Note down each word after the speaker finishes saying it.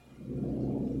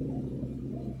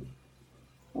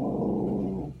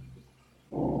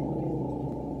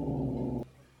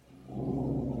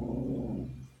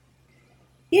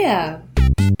Yeah.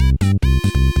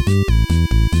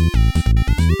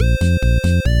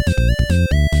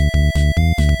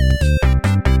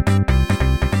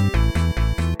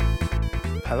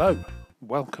 Hello,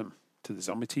 welcome to the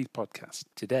Zombie Teeth podcast.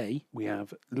 Today we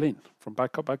have Lynn from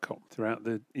Bad Cop, Bad Cop. Throughout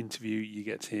the interview you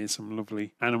get to hear some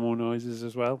lovely animal noises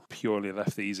as well. Purely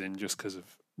left these in just because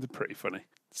they're pretty funny.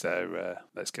 So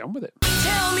let's get on with it.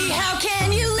 Tell me, how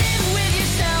can you live with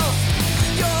yourself?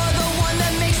 You're the one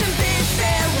that makes them bid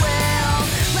farewell.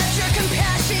 Left your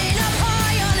compassion up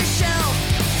high on a shelf.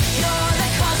 You're the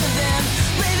cause of them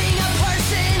living a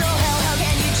personal hell. How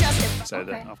can you justify? So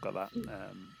that I've got that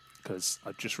because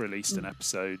I just released an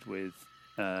episode with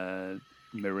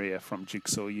Maria from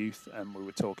Jigsaw Youth, and we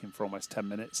were talking for almost 10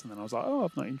 minutes, and then I was like, oh,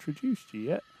 I've not introduced you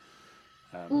yet.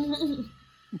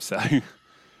 So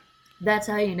That's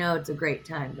how you know it's a great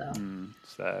time, though.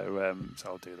 So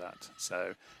I'll do that.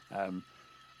 So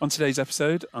on today's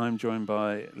episode, I'm joined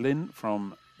by Lynn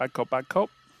from Bad Cop, Bad Cop.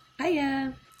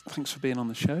 Hiya. Thanks for being on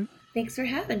the show. Thanks for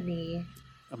having me.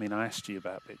 I mean, I asked you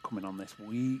about it coming on this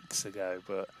weeks ago,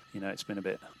 but, you know, it's been a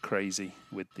bit crazy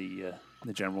with the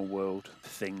general world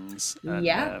things. And,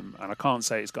 and I can't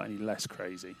say it's got any less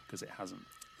crazy, because it hasn't.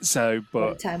 So, but...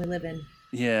 What a time we live in.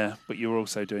 Yeah, but you're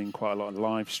also doing quite a lot of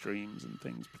live streams and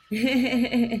things.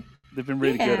 They've been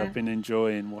really good. I've been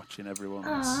enjoying watching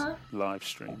everyone's live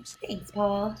streams. Thanks,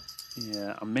 Paul.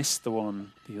 Yeah, I missed the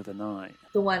one the other night.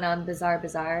 The one on Bizarre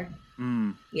Bazaar?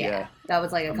 Yeah. That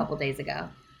was like a couple days ago.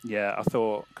 Yeah, I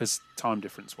thought, because time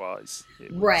difference-wise...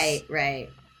 Right.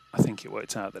 I think it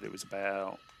worked out that it was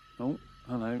about... Oh,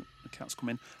 hello, the cat's come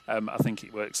in. I think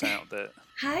it works out that...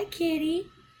 Hi, kitty.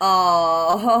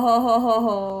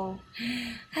 Oh,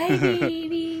 hi,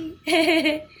 baby.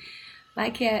 My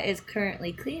cat is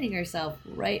currently cleaning herself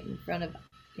right in front of,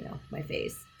 my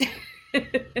face. He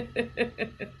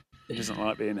doesn't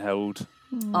like being held.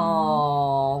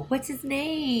 Oh, what's his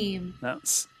name?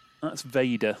 That's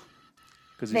Vader,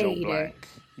 because he's all black.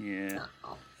 Yeah.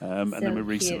 And then we've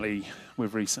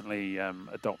recently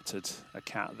adopted a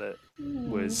cat that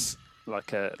was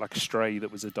like a stray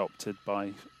that was adopted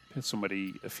by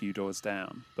somebody a few doors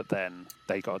down, but then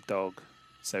they got a dog,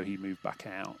 so he moved back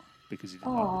out because he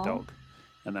didn't like the dog.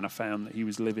 And then I found that he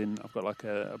was living, I've got like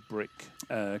a brick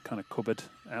kind of cupboard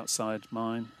outside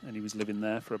mine, and he was living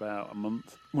there for about a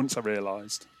month. Once I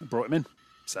realised, I brought him in.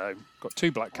 So got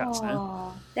 2 black cats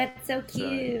now. That's so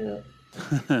cute.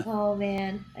 Oh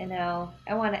man, I know.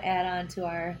 I want to add on to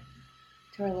our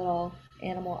little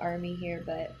animal army here,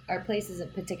 but our place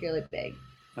isn't particularly big.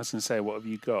 I was going to say, what have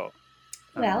you got?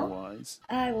 Well,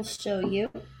 I will show you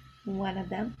one of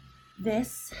them.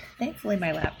 This, thankfully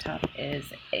my laptop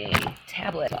is a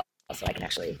tablet, so I can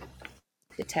actually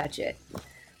detach it.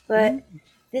 But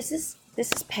this is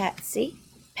Patsy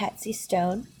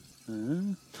Stone.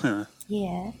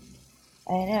 Yeah,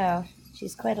 I know.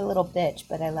 She's quite a little bitch,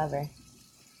 but I love her.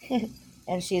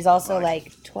 And she's also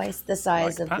like twice the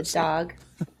size of Patsy. The dog.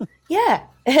 Yeah.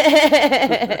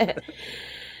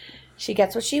 She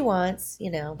gets what she wants,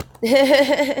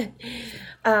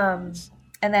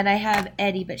 And then I have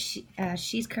Eddie, but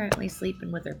she's currently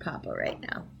sleeping with her papa right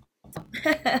now.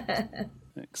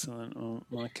 Excellent. Well,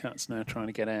 my cat's now trying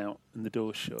to get out and the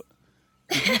door's shut.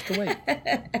 You're going to have to wait.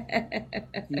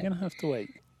 You're going to have to wait.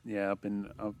 Yeah, I've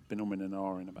been umming and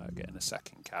ahhing about getting a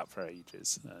second cat for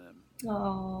ages.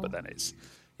 But then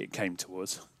it came to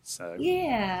us. So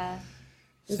yeah,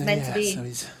 it was meant to be. So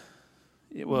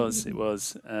It was.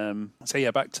 So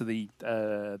yeah, back to the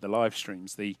live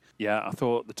streams. I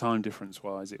thought the time difference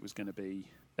wise, it was going to be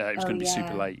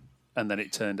super late, and then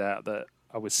it turned out that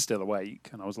I was still awake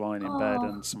and I was lying in bed,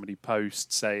 and somebody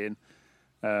posted saying,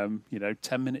 10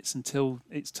 minutes until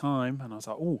it's time, and I was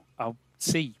like, oh, I'll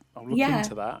look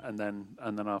into that, and then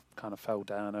I kind of fell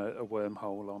down a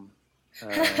wormhole on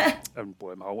a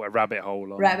rabbit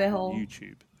hole on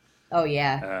YouTube. Oh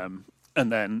yeah. And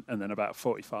then about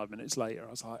 45 minutes later, I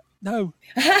was like, no,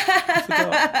 I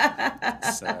forgot.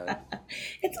 So,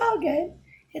 it's all good.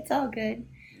 Yeah.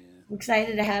 I'm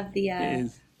excited to have the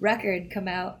record come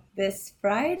out this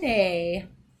Friday.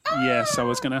 Yes, I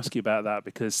was going to ask you about that,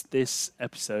 because this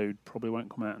episode probably won't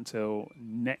come out until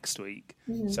next week.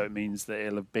 So it means that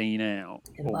it'll have been out.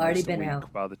 It'll already been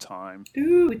out by the time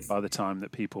that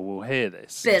people will hear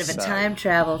this. Bit of a time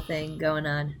travel thing going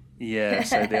on. Yeah,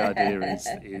 so the idea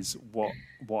is what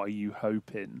are you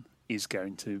hoping is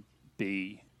going to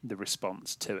be the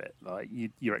response to it? Like,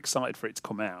 you're excited for it to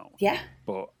come out. Yeah.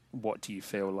 But what do you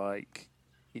feel like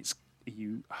are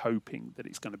you hoping that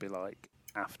it's going to be like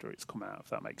after it's come out,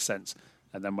 if that makes sense?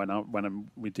 And then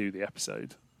when we do the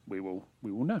episode, we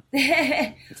will know,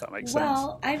 if that makes sense.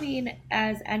 Well, I mean,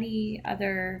 as any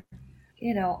other,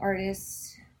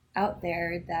 artist out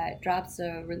there that drops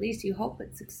a release, you hope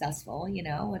it's successful.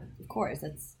 Of course,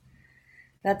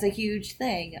 that's a huge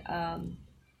thing.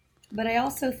 But I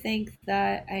also think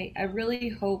that I really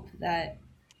hope that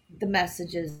the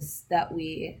messages that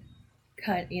we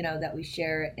that we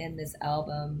share in this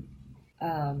album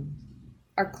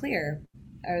are clear,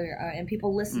 and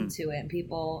people listen to it, and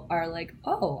people are like,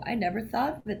 oh, I never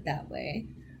thought of it that way.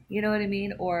 You know what I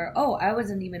mean? Or, oh, I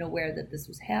wasn't even aware that this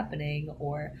was happening.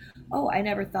 Or, oh, I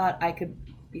never thought I could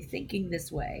be thinking this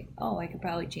way. Oh, I could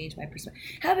probably change my perspective.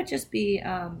 Have it just be,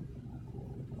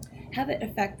 have it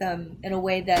affect them in a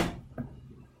way that,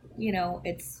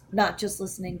 it's not just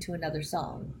listening to another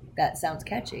song that sounds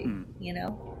catchy,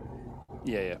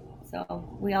 Yeah.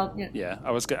 So we all. Yeah,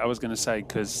 I was going to say,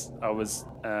 because I was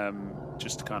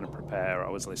just to kind of prepare, I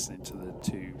was listening to the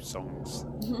 2 songs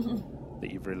that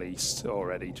you've released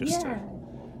already, just to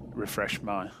refresh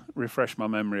my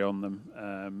memory on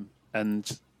them,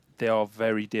 and they are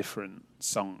very different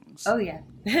songs. Oh yeah.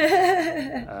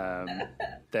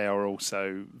 They are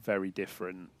also very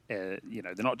different. They're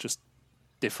not just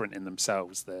different in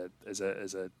themselves. They're as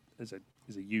a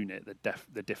unit.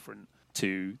 They're different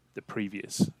to the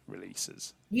previous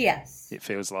releases. Yes. It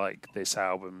feels like this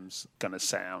album's gonna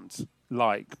sound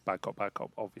like Back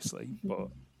Up, obviously, but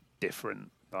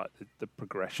different. Like the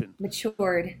progression,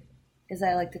 matured, as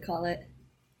I like to call it.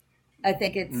 I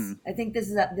think it's. I think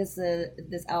this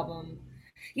album,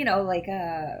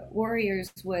 Warriors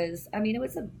was. I mean, it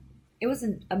was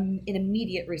an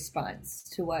immediate response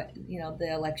to what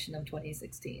the election of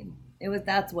 2016.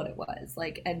 That's what it was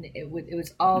like, and it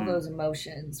was all those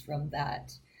emotions from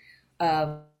that.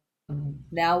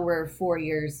 Now we're 4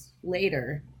 years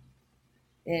later,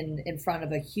 in front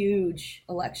of a huge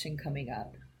election coming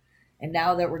up. And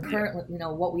now that we're currently,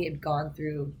 what we had gone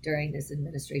through during this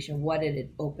administration, what it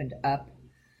had opened up,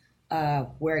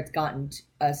 where it's gotten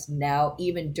us now,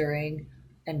 even during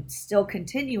and still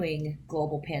continuing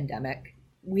global pandemic,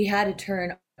 we had to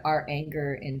turn our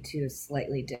anger into a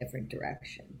slightly different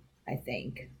direction, I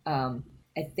think. And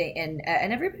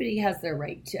everybody has their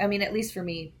right to, I mean, at least for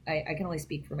me, I can only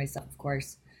speak for myself, of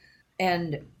course.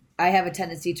 And I have a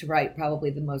tendency to write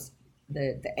probably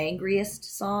the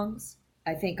angriest songs,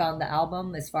 I think, on the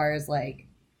album, as far as like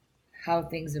how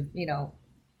things have,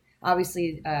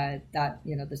 obviously that,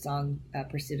 the song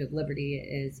Pursuit of Liberty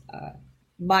is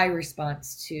my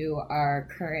response to our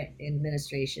current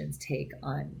administration's take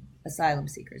on asylum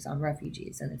seekers, on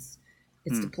refugees. And it's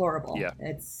deplorable. Yeah.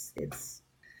 It's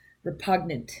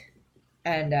repugnant.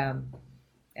 And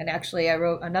actually I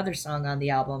wrote another song on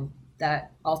the album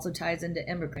that also ties into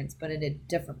immigrants, but in a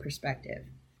different perspective.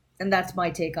 And that's my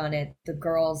take on it. The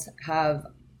girls have,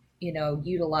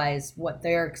 utilized what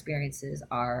their experiences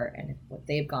are and what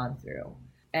they've gone through.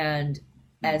 And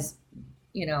as,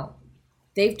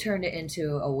 they've turned it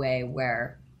into a way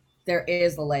where there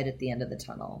is a light at the end of the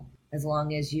tunnel. As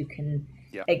long as you can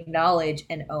acknowledge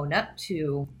and own up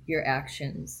to your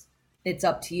actions, it's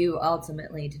up to you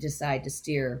ultimately to decide to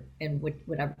steer in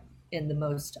whatever, in the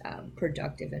most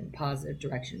productive and positive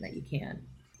direction that you can.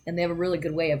 And they have a really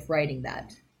good way of writing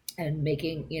that. And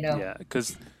making, Yeah,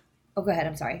 because... Oh, go ahead.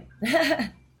 I'm sorry.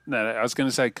 No, I was going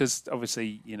to say, because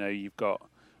obviously, you've got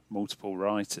multiple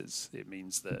writers. It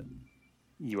means that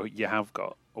you have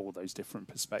got all those different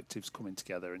perspectives coming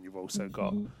together, and you've also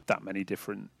got that many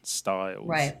different styles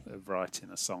of writing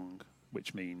a song,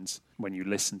 which means when you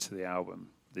listen to the album,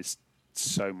 there's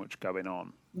so much going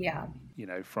on. Yeah.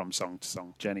 From song to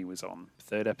song. Jenny was on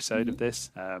the 3rd episode of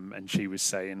this, and she was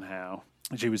saying how...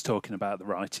 She was talking about the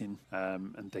writing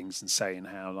and things, and saying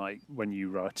how, like, when you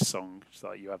write a song, it's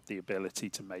like you have the ability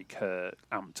to make her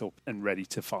amped up and ready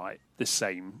to fight the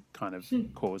same kind of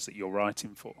cause that you're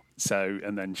writing for. So,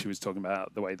 and then she was talking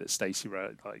about the way that Stacey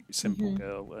wrote, like, Simple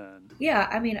Girl. And yeah,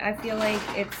 I mean, I feel like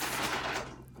it's,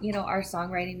 our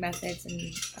songwriting methods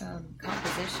and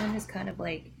composition is kind of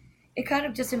like, it kind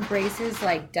of just embraces,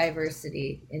 like,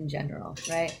 diversity in general,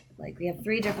 right? Like, we have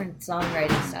 3 different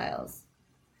songwriting styles.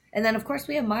 And then, of course,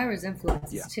 we have Myra's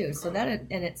influences, too. So that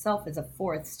in itself is a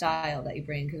 4th style that you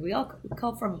bring, because we all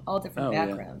come from all different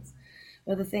backgrounds.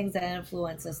 But the things that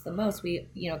influence us the most, we,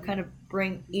 kind of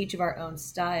bring each of our own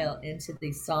style into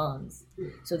these songs.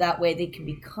 So that way they can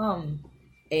become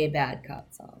a bad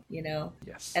cop song,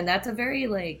 Yes. And that's a very,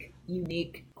 like,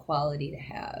 unique quality to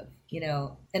have,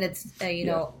 And it's,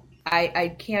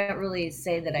 I can't really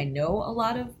say that I know a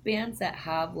lot of bands that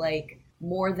have, like,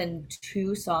 more than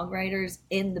 2 songwriters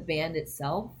in the band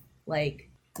itself. Like,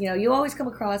 you always come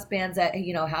across bands that,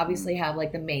 obviously have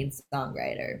like the main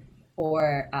songwriter,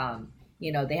 or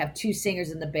they have two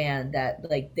singers in the band that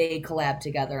like they collab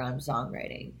together on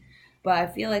songwriting. But I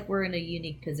feel like we're in a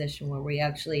unique position where we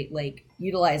actually like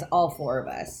utilize all four of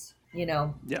us. Yeah.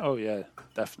 Oh, yeah.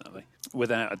 Definitely,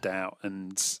 without a doubt.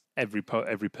 And every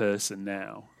person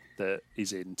now that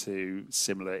is into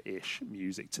similar-ish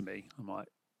music to me, I'm like,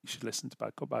 you should listen to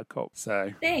Bad Cop, Bad Cop.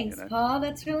 So thanks, Paul.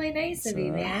 That's really nice of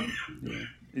you, man. Yeah.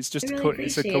 It's just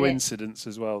it's a coincidence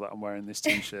as well that I'm wearing this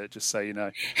T-shirt, just so you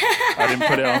know. I didn't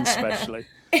put it on specially.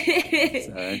 So.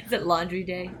 Is it laundry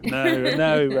day?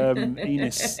 No.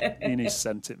 Enos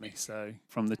sent it me, so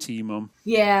from the team.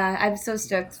 Yeah, I'm so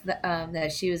stoked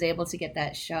that she was able to get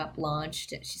that shop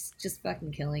launched. She's just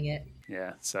fucking killing it.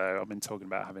 Yeah, so I've been talking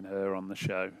about having her on the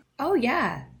show. Oh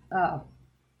yeah. Oh,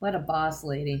 what a boss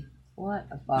lady. What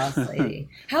a boss lady.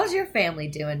 How's your family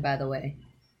doing, by the way?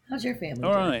 How's your family doing?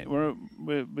 All right, we're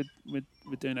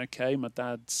doing okay. My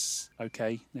dad's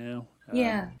okay now.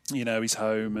 Yeah. He's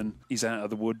home and he's out of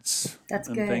the woods. That's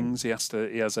and good. Things. He has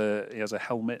a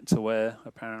helmet to wear.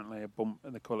 Apparently,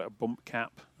 they call it a bump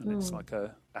cap, and it's like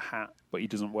a hat, but he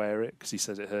doesn't wear it because he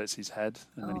says it hurts his head,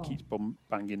 and then he keeps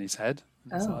banging his head.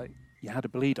 And it's like, you had a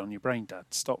bleed on your brain, Dad.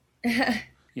 Stop.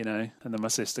 And then my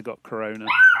sister got corona.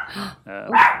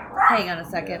 Hang on a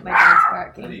second, my dog's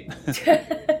barking.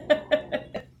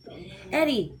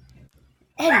 Eddie,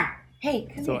 hey,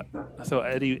 come here. I thought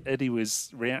Eddie was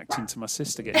reacting to my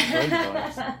sister getting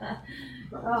coronavirus.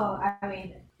 Oh, I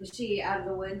mean, was she out of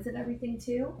the woods and everything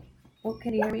too? Well,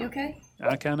 can you hear me okay?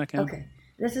 I can. Okay.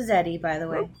 This is Eddie, by the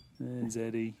way. There's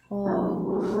Eddie.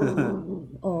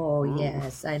 Oh,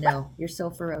 yes, I know. You're so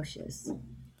ferocious.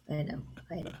 I know.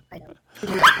 You're a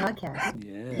podcast.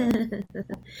 Yeah.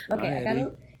 Okay, I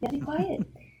gotta be quiet.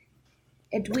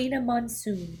 Edwina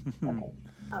Monsoon. Okay.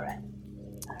 All right.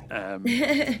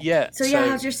 Yeah. So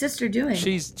how's your sister doing?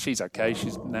 She's okay.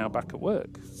 She's now back at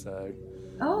work. So.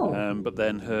 But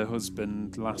then her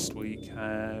husband last week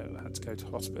had to go to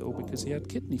hospital because he had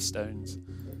kidney stones.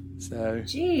 So.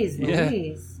 Jeez,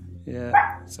 Louise.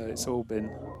 Yeah. So it's all been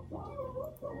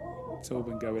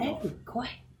going on. Hey,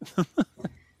 quiet.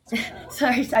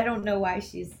 Sorry, I don't know why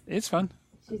she's. It's fun.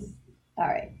 She's all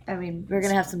right. I mean, we're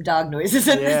gonna have some dog noises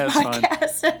in this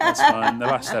podcast. That's fine. The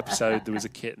last episode, there was a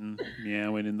kitten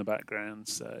meowing in the background.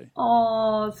 So.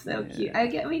 Oh, so cute.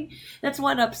 I mean, that's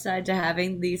one upside to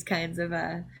having these kinds of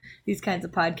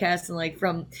podcasts, and like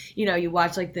from you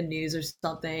watch like the news or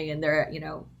something, and they're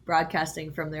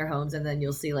broadcasting from their homes, and then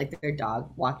you'll see like their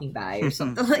dog walking by or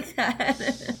something like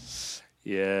that.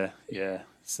 Yeah.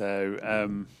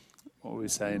 So. What were we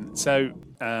saying? So,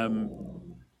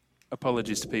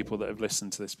 apologies to people that have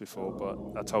listened to this before, but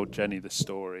I told Jenny the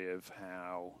story of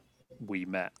how we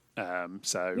met. And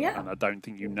I don't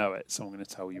think you know it, so I'm going to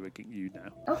tell you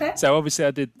now. Okay. So obviously, I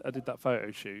did that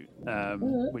photo shoot,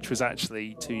 which was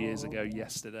actually 2 years ago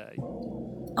yesterday.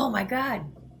 Oh my God.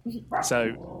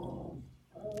 So.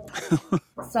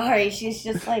 Sorry, she's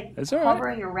just like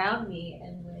hovering right. around me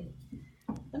and.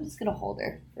 I'm just gonna hold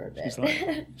her for a bit. She's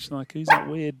like, who's that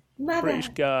weird British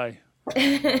guy?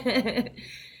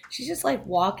 She's just like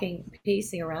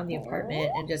pacing around the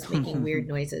apartment and just making weird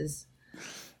noises.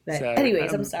 But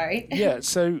anyways, I'm sorry. Yeah,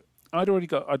 so I'd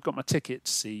got my ticket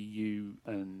to see you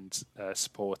and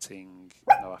supporting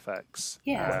NoFX.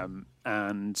 Yeah.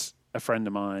 And a friend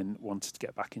of mine wanted to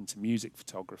get back into music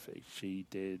photography. She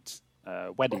did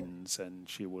weddings and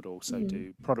she would also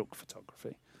do product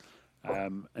photography.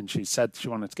 And she said she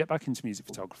wanted to get back into music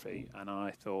photography, and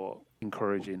I thought,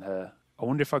 encouraging her, I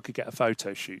wonder if I could get a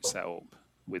photo shoot set up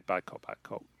with Bad Cop, Bad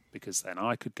Cop, because then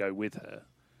I could go with her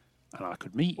and I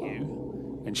could meet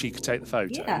you and she could take the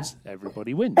photos. Yeah.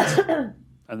 Everybody wins.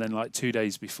 And then like 2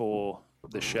 days before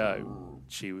the show,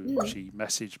 she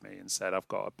messaged me and said, I've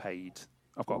got a paid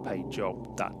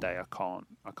job that day. I can't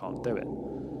do it.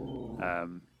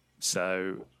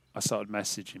 So I started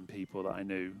messaging people that I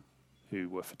knew who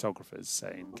were photographers,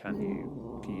 saying, "Can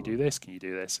you do this? Can you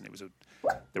do this?" And it was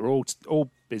they were all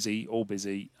busy,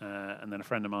 and then a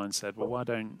friend of mine said, "Well, why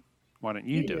don't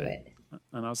you do it?"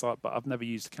 And I was like, "But I've never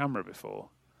used a camera before."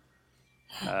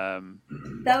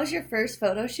 That was your first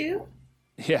photo shoot?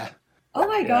 Yeah. Oh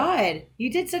my God, you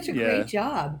did such a great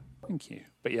job. Thank you.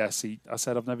 But yeah, see, I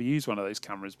said I've never used one of those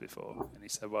cameras before, and he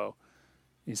said,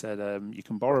 "You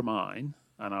can borrow mine,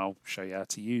 and I'll show you how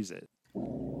to use it."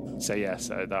 So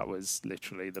that was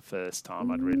literally the first time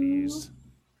I'd really used.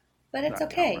 But it's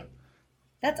okay. Camera.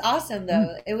 That's awesome,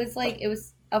 though. It was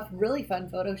a really fun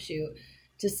photo shoot,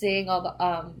 just seeing all the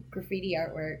graffiti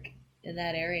artwork in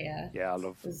that area. Yeah, I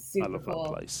love cool.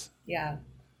 that place. Yeah,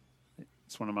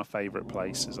 it's one of my favourite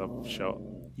places. I've shot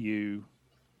you,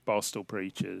 Barstool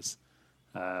Preachers,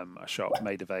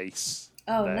 made a vase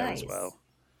Oh, there nice. as well.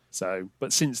 So,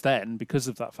 but since then, because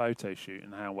of that photo shoot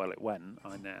and how well it went,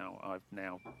 I've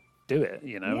now do it,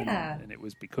 Yeah. and it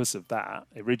was because of that.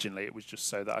 Originally, it was just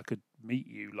so that I could meet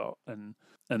you lot, and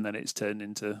then it's turned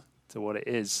into what it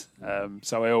is.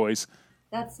 So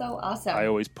That's so awesome. I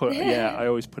always put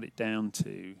it down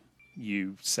to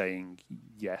you saying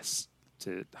yes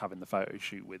to having the photo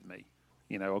shoot with me.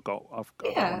 I've got one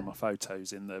of my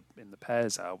photos in the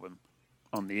Pears album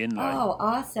on the inlay. Oh,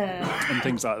 awesome. And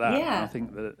things like that. Yeah. And I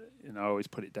think that I always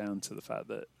put it down to the fact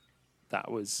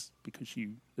that was because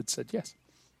you had said yes.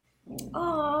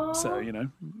 Oh. So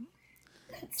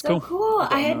That's so cool.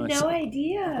 I had no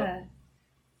idea.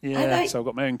 So I've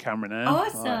got my own camera now.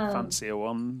 Awesome. Fancier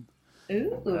one.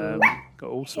 Ooh. Got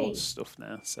all sorts of stuff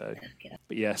now. So,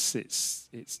 but yes, it's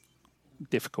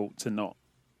difficult to not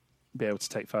be able to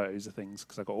take photos of things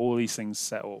because I've got all these things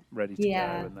set up, ready to go,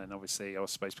 and then obviously I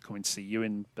was supposed to be coming to see you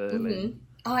in Berlin. Mm-hmm.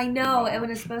 Oh, I know, and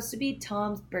it's supposed to be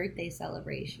Tom's birthday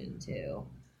celebration too.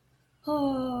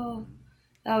 Oh,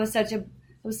 that was it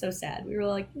was so sad. We were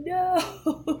like, no.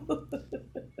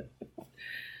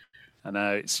 I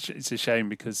know it's a shame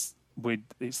because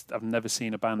I've never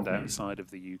seen a band outside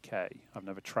of the UK. I've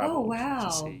never travelled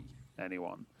to see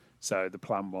anyone. So the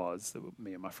plan was that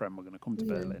me and my friend were going to come to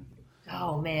Berlin.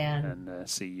 Oh man! And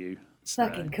see you.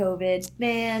 Fucking COVID,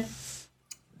 man.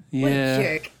 Yeah. What a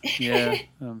jerk. Yeah.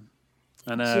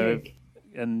 I know. Jerk.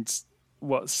 And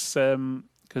what's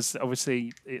because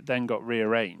obviously it then got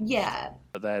rearranged. Yeah.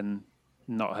 But then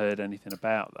not heard anything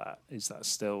about that. Is that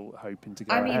still hoping to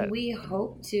go ahead? We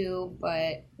hope to,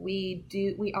 but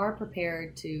we are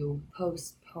prepared to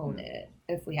postpone it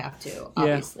if we have to,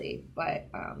 obviously. But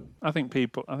I think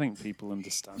people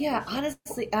understand. Yeah,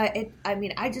 honestly,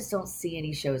 I just don't see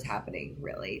any shows happening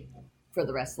really for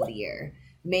the rest of the year.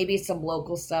 Maybe some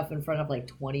local stuff in front of like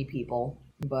 20 people,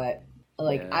 but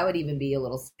I would even be a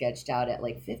little sketched out at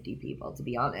like 50 people, to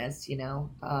be honest.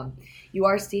 You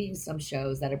are seeing some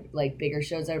shows that are like bigger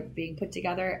shows that are being put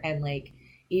together, and like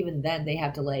even then they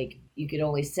have to you could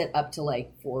only sit up to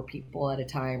like 4 people at a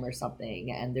time or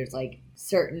something, and there's like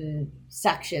certain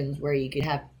sections where you could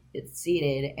have it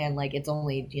seated, and like it's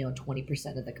only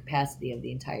 20% of the capacity of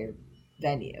the entire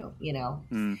venue.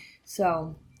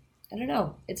 So I don't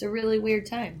know. It's a really weird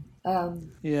time. I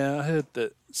heard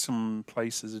that some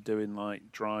places are doing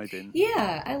like drive-in.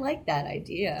 Yeah, I like that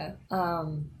idea. I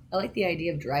like the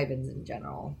idea of drive-ins in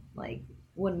general. Like,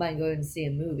 wouldn't mind going to see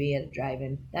a movie at a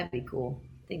drive-in. That'd be cool.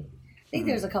 I think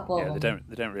there's a couple of them.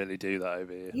 They don't really do that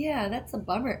over here. Yeah, that's a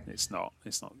bummer. It's not.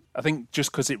 I think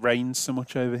just because it rains so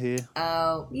much over here.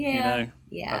 Oh, yeah.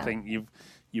 Yeah. I think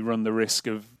you run the risk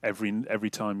of every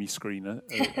time you screen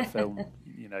a film,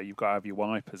 you've got to have your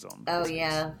wipers on. Oh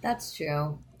yeah, that's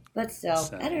true. But still,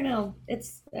 I don't know.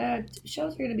 It's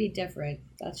shows are going to be different.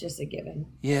 That's just a given.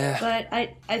 Yeah. But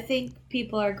I think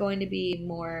people are going to be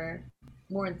more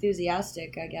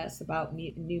enthusiastic, I guess, about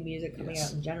new music coming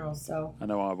out in general. So I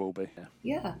know I will be.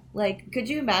 Yeah. Like, could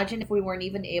you imagine if we weren't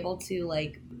even able to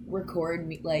like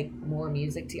record like more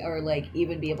music or like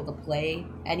even be able to play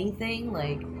anything?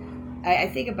 Like, I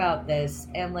think about this,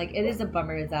 and like it is a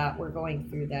bummer that we're going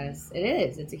through this. It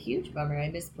is. It's a huge bummer. I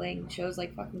miss playing shows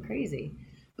like fucking crazy.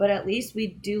 But at least we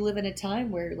do live in a time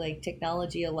where like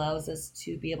technology allows us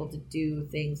to be able to do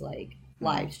things like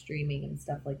live streaming and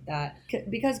stuff like that.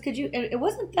 Because it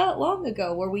wasn't that long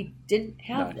ago where we didn't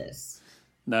have this.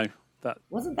 No, that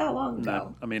wasn't that long ago.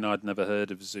 No, I mean I'd never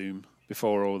heard of Zoom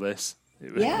before all this.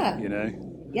 It was, Yeah,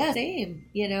 same.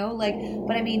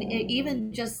 But I mean,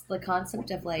 even just the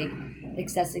concept of like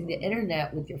accessing the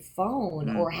internet with your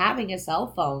phone or having a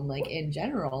cell phone, like in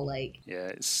general, like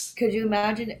could you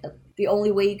imagine the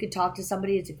only way you could talk to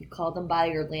somebody is if you called them by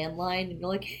your landline and you're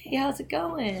like, hey, how's it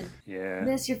going? Yeah,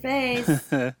 miss your face.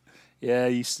 Yeah, I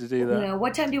used to do that.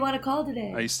 What time do you want to call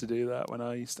today? I used to do that when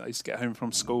I used to get home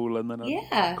from school, and then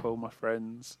I'd call my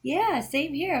friends. Yeah,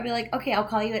 same here. I'd be like, okay, I'll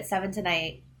call you at 7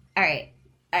 tonight. All right.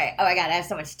 Oh my God, I have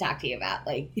so much to talk to you about.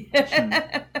 Like,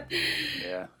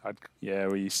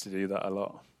 we used to do that a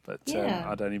lot, but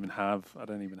I don't even have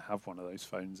one of those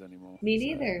phones anymore. Me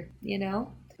neither.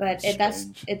 But it's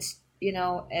as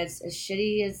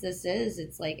shitty as this is,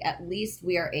 it's like at least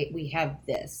we have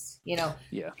this. You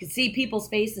can see people's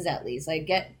faces at least. I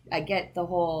get the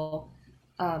whole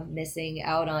missing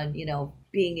out on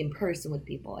being in person with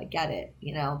people. I get it.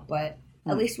 But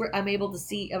at least I'm able to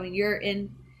see. I mean, you're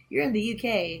in the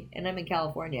UK and I'm in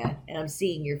California and I'm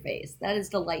seeing your face. That is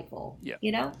delightful.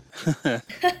 Yeah.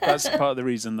 That's part of the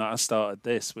reason that I started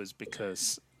this, was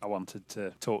because I wanted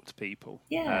to talk to people.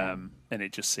 Yeah. And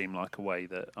it just seemed like a way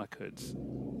that I could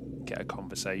get a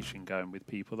conversation going with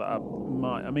people that I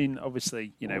might. I mean,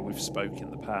 obviously, we've spoken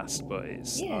in the past, but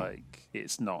it's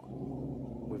it's not.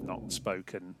 We've not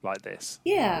spoken like this.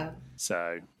 Yeah.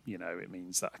 So it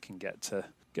means that I can get to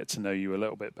know you a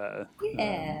little bit better.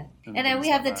 Yeah. And then we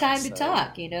have the time to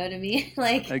talk. You know what I mean?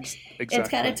 Like exactly. It's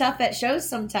kind of tough at shows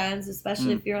sometimes,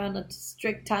 especially if you're on a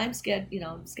strict time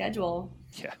schedule.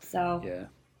 Yeah. So. Yeah.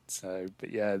 So,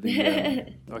 but yeah,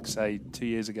 like I say, 2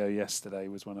 years ago yesterday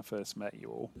was when I first met you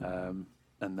all. And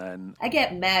then I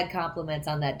get mad compliments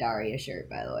on that Daria shirt,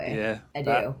 by the way. Yeah. I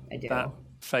do. That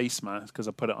face mask, because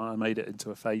I made it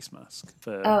into a face mask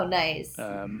for. Oh, nice.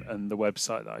 And the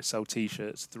website that I sell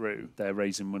T-shirts through, they're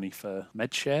raising money for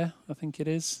MedShare, I think it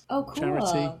is. Oh, cool.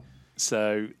 Charity.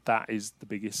 So that is the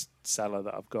biggest seller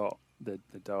that I've got, the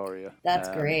Daria. That's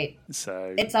great.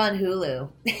 So it's on Hulu.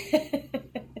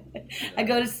 I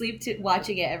go to sleep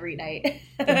watching it every night.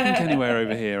 I don't think anywhere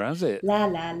over here has it. La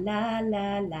la la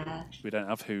la la. We don't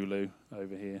have Hulu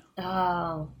over here.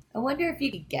 Oh, I wonder if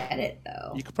you could get it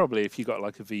though. You could probably, if you got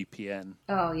like a VPN.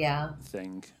 Oh yeah.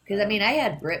 Thing. Because I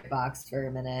had BritBox for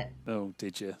a minute. Oh,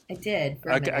 did you? I did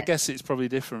for a minute. I guess it's probably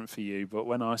different for you, but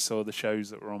when I saw the shows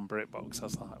that were on BritBox, I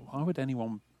was like, why would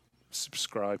anyone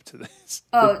subscribe to this?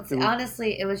 Oh,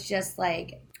 honestly, it was just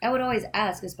like I would always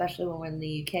ask, especially when we're in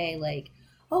the UK, like,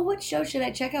 oh, what show should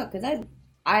I check out? Because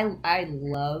I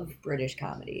love British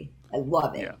comedy. I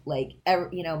love it. Yeah. Like,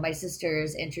 my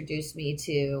sisters introduced me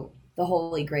to the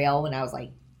Holy Grail when I was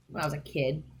a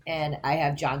kid, and I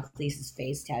have John Cleese's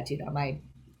face tattooed on my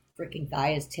freaking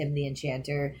thigh as Tim the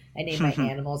Enchanter. I named my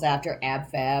animals after Ab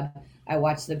Fab. I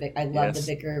watched I love the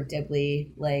Vicar of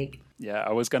Dibley. Like. Yeah,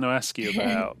 I was going to ask you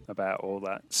about all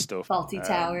that stuff. Faulty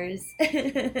Towers.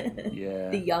 Yeah.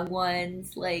 The Young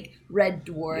Ones, like Red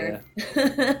Dwarf.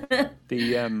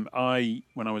 Yeah.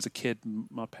 When I was a kid,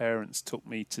 my parents took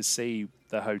me to see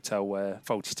the hotel where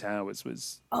Faulty Towers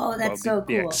was. Oh, that's so cool.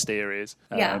 The exteriors.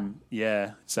 Yeah.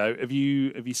 Yeah. So have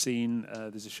you seen?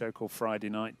 There's a show called Friday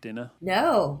Night Dinner.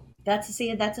 No. That's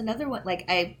another one. Like,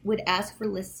 I would ask for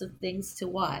lists of things to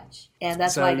watch, and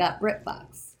that's why I got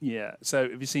BritBox. Yeah. So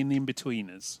have you seen The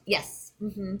In-Betweeners? Yes.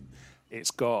 Mm-hmm.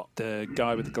 It's got the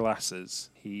guy with the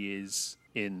glasses. He is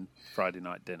in Friday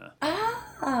Night Dinner.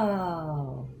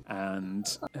 Oh. And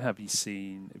have you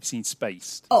seen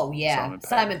Spaced? Oh yeah,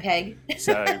 Simon Pegg.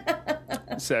 So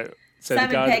Simon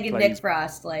Pegg and Nick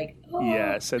Frost, like. Oh.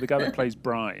 Yeah. So the guy that plays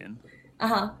Brian.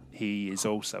 Uh-huh. He is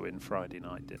also in Friday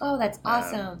Night Dinner. Oh, that's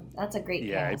awesome. That's a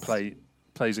great cast. He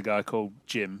plays a guy called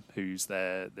Jim, who's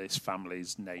this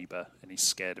family's neighbour, and he's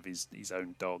scared of his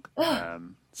own dog.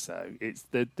 So it's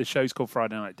the show's called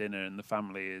Friday Night Dinner, and the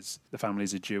family is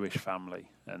a Jewish family,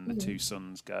 and the two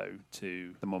sons go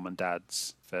to the mum and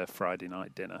dad's for Friday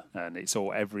night dinner, and it's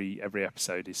all every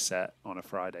episode is set on a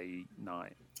Friday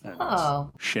night,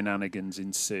 and shenanigans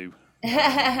ensue.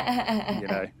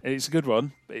 It's a good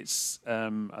one. It's I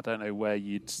don't know where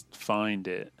you'd find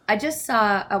it. I just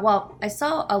saw I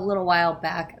saw a little while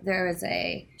back there was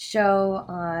a show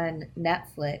on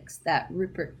Netflix that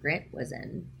Rupert Grint was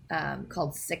in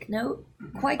called Sick Note.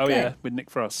 Quite good. Oh yeah, with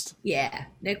Nick Frost. Yeah,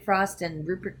 Nick Frost and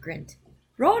Rupert Grint.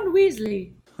 Ron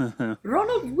Weasley.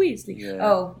 Ronald Weasley. Yeah.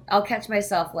 Oh, I'll catch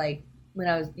myself like when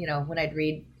I was when I'd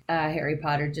read Harry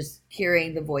Potter, just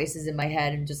hearing the voices in my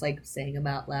head and just like saying them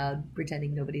out loud,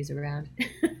 pretending nobody's around.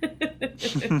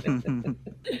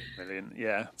 Brilliant,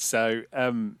 yeah. So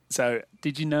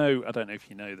did you know? I don't know if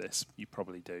you know this. You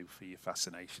probably do for your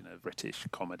fascination of British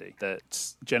comedy.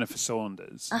 That Jennifer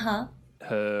Saunders,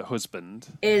 her husband,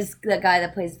 is the guy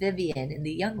that plays Vivian in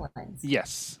The Young Ones.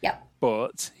 Yes. Yep.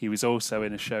 But he was also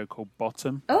in a show called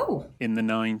Bottom. Oh. In the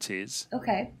 90s.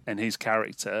 Okay. And his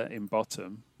character in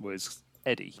Bottom was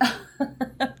Eddie.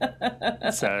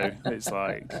 So it's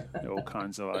like it all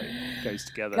kinds of like goes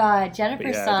together. God,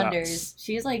 Jennifer Saunders,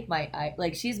 she's like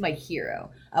she's my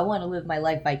hero. I want to live my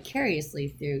life vicariously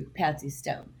through Patsy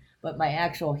Stone, but my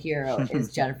actual hero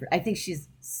is Jennifer. I think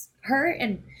her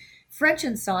and French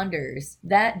and Saunders,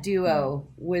 that duo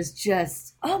was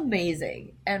just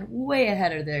amazing and way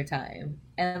ahead of their time.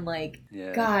 And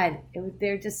God,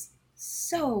 they're just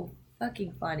so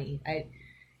fucking funny.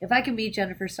 If I could meet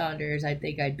Jennifer Saunders, I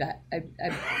think I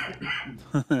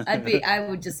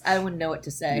wouldn't know what to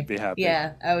say. You'd be happy.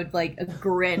 Yeah, I would like a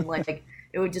grin, like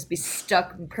it would just be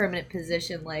stuck in permanent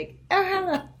position, like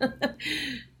hello.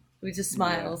 With just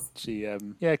smiles. Yeah,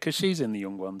 because she's in The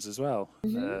Young Ones as well.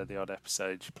 The odd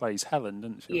episode, she plays Helen,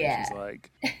 doesn't she? Yeah.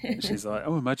 She's like,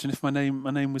 oh, imagine if my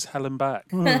name was Helen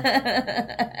Back. My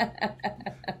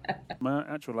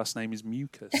actual last name is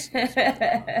Mucus.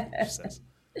 She says.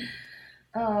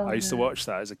 I used to watch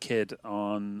that as a kid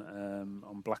on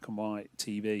black and white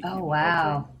TV. Oh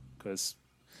wow! because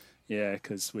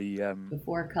we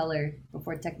before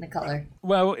Technicolor.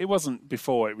 Well, it wasn't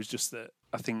before. It was just that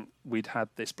I think we'd had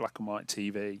this black and white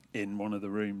TV in one of the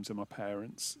rooms, and my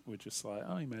parents were just like,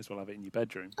 "Oh, you may as well have it in your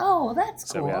bedroom." Oh, that's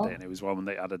cool. So we had it, and it was one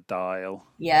that had a dial.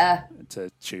 Yeah. To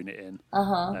tune it in.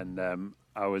 And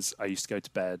I used to go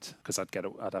to bed because I'd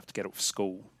have to get up for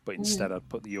school, but instead I'd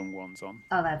put the young ones on.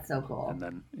 Oh, that's so cool. And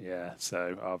then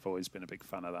so I've always been a big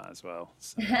fan of that as well.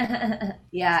 So,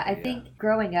 I think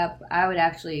growing up, I would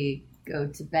actually go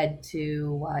to bed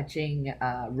to watching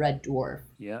Red Dwarf.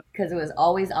 Yeah. Because it was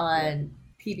always on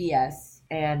PBS,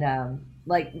 and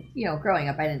growing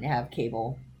up, I didn't have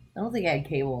cable. I don't think I had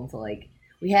cable until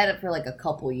we had it for a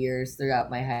couple years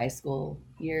throughout my high school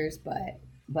years,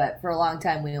 but for a long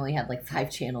time we only had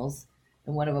 5 channels,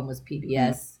 and one of them was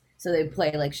PBS. So they'd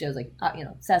play shows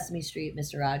Sesame Street,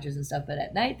 Mr. Rogers and stuff. But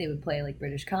at night they would play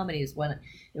British comedies. When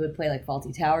they would play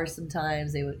Fawlty Towers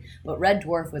sometimes. But Red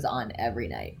Dwarf was on every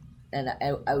night, and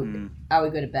I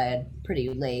would go to bed pretty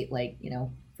late.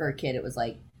 For a kid it was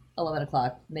 11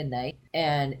 o'clock, midnight,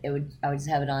 and I would just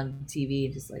have it on TV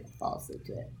and just fall asleep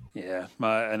to it. Yeah,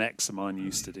 an ex of mine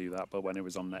used to do that, but when it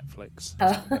was on Netflix,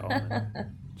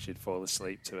 she'd fall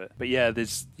asleep to it. But yeah, there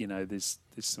is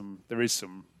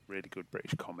some really good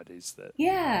British comedies that.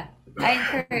 Yeah, I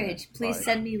encourage. Please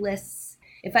send me lists.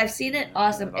 If I've seen it,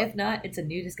 awesome. If not, it's a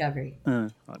new discovery.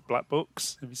 Like Black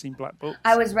Books. Have you seen Black Books?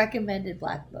 I was recommended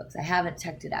Black Books. I haven't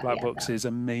checked it out Black yet. Books though. is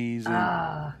amazing.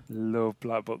 Love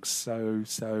Black Books so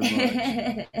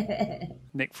much.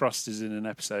 Nick Frost is in an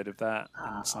episode of that,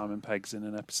 and Simon Pegg's in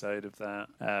an episode of that.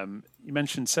 You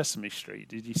mentioned Sesame Street.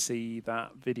 Did you see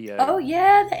that video? Oh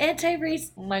yeah, the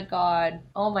anti-race. Oh my god.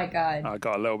 I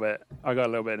got a little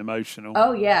bit emotional.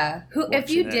 Oh yeah. If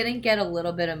you it. didn't get a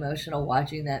little bit emotional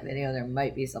watching that video, there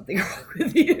might be something wrong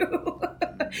with you.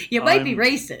 You might be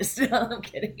racist. No, I'm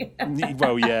kidding.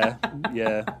 Well, yeah,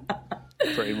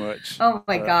 pretty much. Oh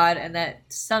my god! And that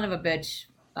son of a bitch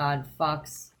on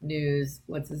Fox News,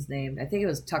 what's his name? I think it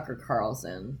was Tucker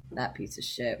Carlson. That piece of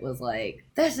shit was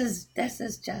this is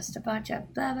just a bunch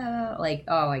of blah blah blah.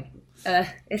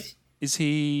 Is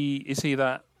he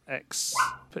that ex?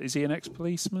 Is he an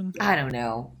ex-policeman? I don't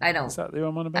know. Is that the one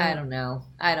I'm on about? I don't know.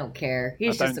 I don't care.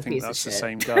 He's just a piece of shit.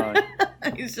 I don't think that's the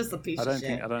same guy. He's just a piece of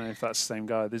shit. I don't know if that's the same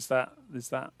guy. There's that.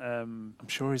 I'm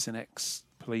sure he's an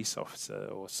ex-police officer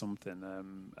or something.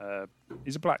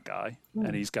 He's a black guy,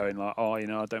 and he's going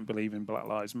I don't believe in Black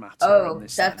Lives Matter. Oh, and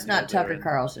this, that's not Tucker and...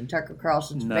 Carlson. Tucker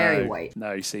Carlson's very white.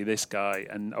 No, you see this guy,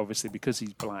 and obviously because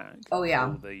he's black. Oh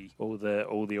yeah. All the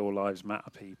All Lives Matter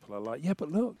people are yeah,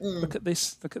 but look at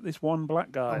this one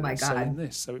black guy that's saying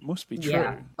this, so it must be true.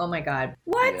 Yeah. Oh my god.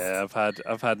 What? Yeah,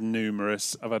 I've had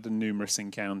numerous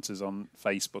encounters on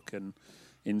Facebook and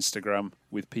Instagram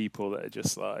with people that are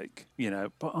just but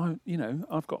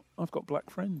I've got black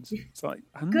friends. It's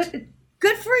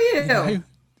good for you.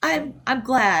 I'm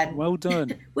glad. Well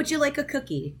done. Would you like a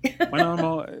cookie?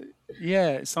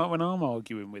 It's like when I'm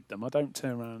arguing with them, I don't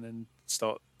turn around and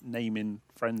start naming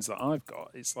friends that I've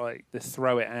got. It's they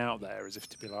throw it out there as if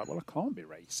to be well, I can't be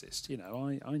racist.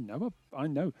 I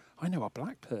know a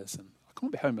black person. I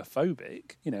can't be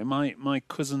homophobic. My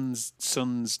cousin's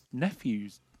son's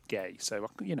nephew's gay, so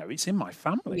it's in my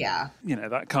family. Yeah.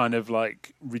 That kind of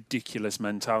ridiculous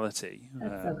mentality.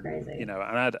 That's so crazy. And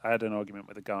I had an argument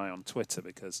with a guy on Twitter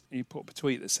because he put up a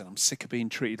tweet that said, "I'm sick of being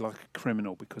treated like a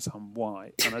criminal because I'm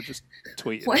white," and I just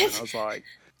tweeted him, and I was like,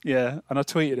 yeah, and I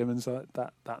tweeted him and was like,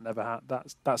 that never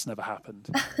that's never happened.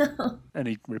 And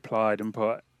he replied and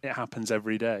put, "It happens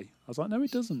every day." I was like, no,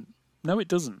 it doesn't. No, it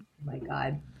doesn't. Oh my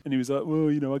god. And he was like,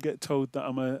 well, I get told that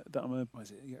I'm a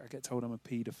I get told I'm a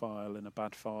paedophile and a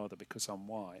bad father because I'm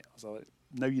white. I was like,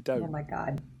 no, you don't. Oh my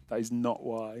god. That is not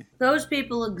why. Those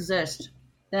people exist.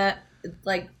 That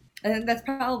I think that's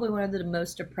probably one of the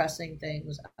most depressing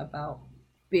things about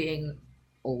being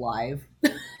alive.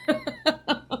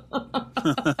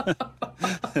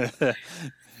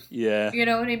 Yeah. You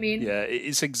know what I mean? Yeah,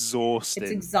 it's exhausting.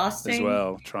 It's exhausting as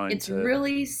well. It's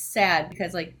really sad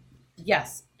because,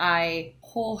 yes, I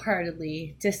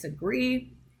wholeheartedly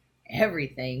disagree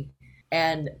everything,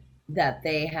 and that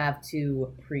they have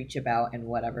to preach about and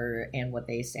whatever, and what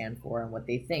they stand for and what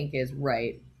they think is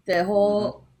right. The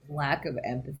whole lack of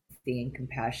empathy and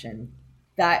compassion,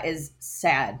 that is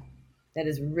sad. That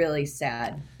is really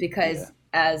sad because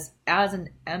as an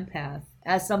empath,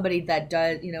 as somebody that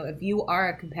does, if you are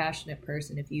a compassionate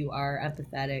person, if you are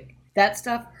empathetic, that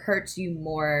stuff hurts you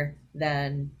more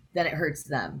than it hurts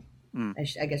them. I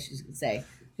guess you could say.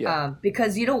 Yeah.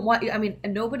 Because you don't want,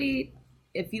 nobody,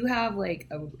 if you have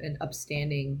an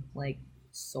upstanding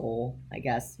soul, I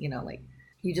guess,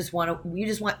 you just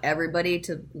want everybody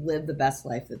to live the best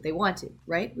life that they want to,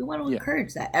 right? We want to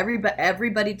encourage that.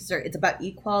 Everybody deserves. It's about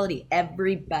equality.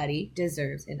 Everybody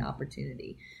deserves an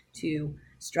opportunity to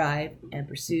strive and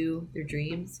pursue their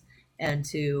dreams and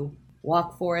to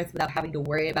walk forth without having to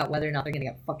worry about whether or not they're going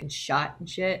to get fucking shot and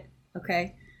shit.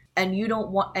 Okay. And you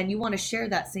want to share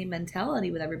that same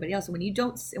mentality with everybody else.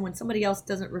 And when somebody else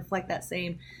doesn't reflect that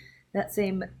same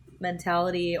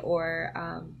mentality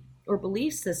or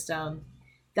belief system,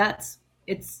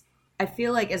 I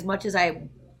feel like as much as I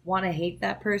want to hate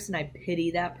that person, I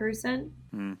pity that person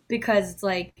because it's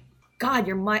like, God,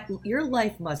 your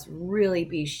life must really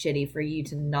be shitty for you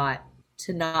to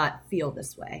not feel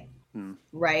this way.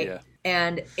 Right. Yeah.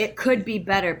 And it could be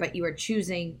better, but you are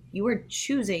choosing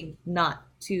not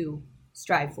to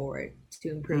strive forward to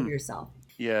improve yourself.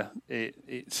 Yeah.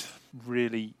 It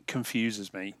really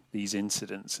confuses me, these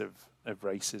incidents of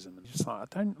racism. And just like,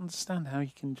 I don't understand how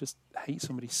you can just hate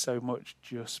somebody so much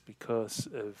just because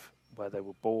of where they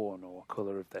were born or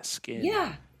colour of their skin.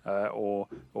 Yeah. Or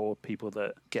people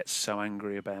that get so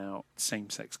angry about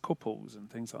same-sex couples and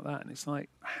things like that. And it's like,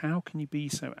 how can you be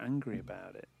so angry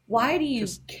about it? Why do you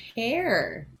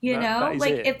care? You know,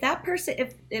 like it. If that person,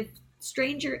 if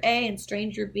stranger A and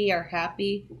stranger B are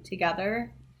happy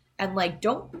together and like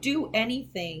don't do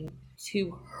anything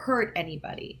to hurt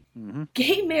anybody. Mm-hmm.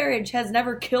 Gay marriage has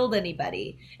never killed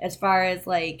anybody as far as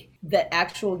like the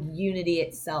actual unity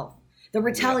itself. The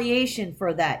retaliation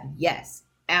for that, yes,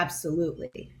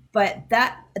 absolutely. But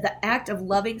the act of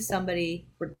loving somebody,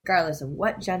 regardless of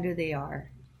what gender they are,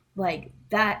 like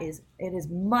it is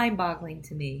mind-boggling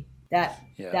to me that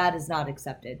is not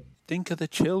accepted. Think of the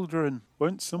children.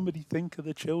 Won't somebody think of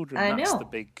the children? That's the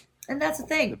big. And that's the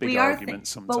thing. We are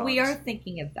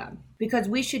thinking of them because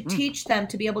we should teach them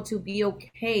to be able to be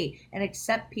okay and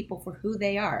accept people for who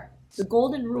they are. The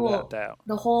golden rule,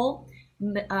 the whole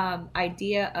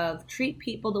idea of treat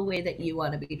people the way that you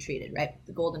want to be treated, right?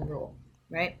 The golden rule,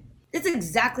 right? It's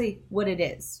exactly what it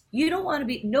is. You don't want to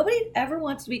be, nobody ever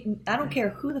wants to be, I don't care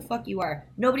who the fuck you are,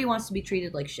 nobody wants to be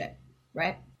treated like shit,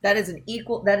 right? That is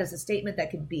a statement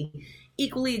that could be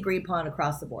equally agreed upon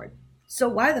across the board. So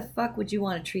why the fuck would you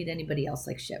want to treat anybody else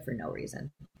like shit for no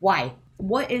reason? Why?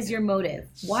 What is your motive?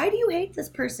 Why do you hate this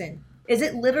person? Is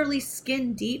it literally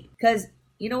skin deep? Because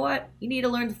you know what? You need to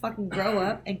learn to fucking grow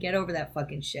up and get over that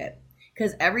fucking shit.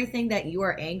 Because everything that you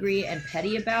are angry and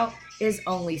petty about is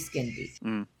only skin deep.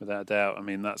 Without a doubt. I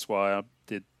mean, that's why I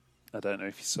don't know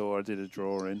if you saw, I did a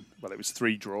drawing. Well, it was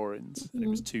 3 drawings. And it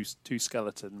was two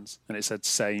skeletons. And it said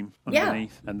same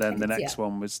underneath. And then the next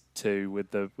one was 2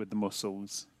 with the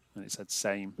muscles. And it said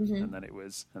same, and then it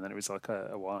was like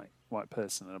a white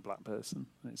person and a black person,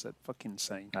 and it said fucking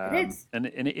same. And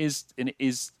it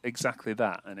is exactly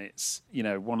that. And it's, you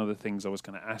know, one of the things I was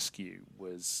going to ask you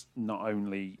was, not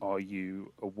only are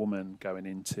you a woman going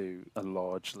into a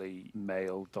largely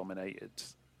male dominated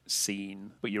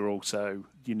scene, but you're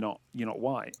not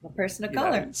white, a person of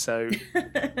color. So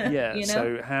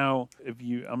so how have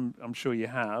you, I'm sure you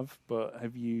have, but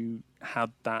have you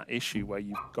had that issue where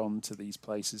you've gone to these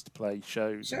places to play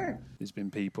shows? Sure. There's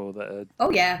been people that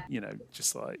are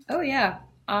just like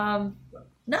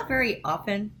not very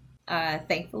often,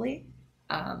 thankfully,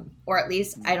 or at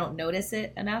least I don't notice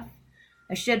it enough.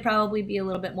 I should probably be a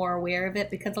little bit more aware of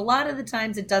it, because a lot of the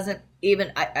times it doesn't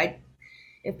even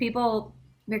if people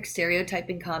make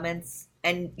stereotyping comments,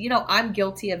 and you know, I'm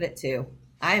guilty of it too.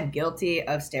 I am guilty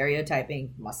of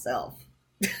stereotyping myself.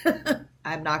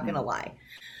 I'm not gonna lie.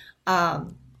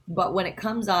 But when it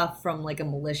comes off from like a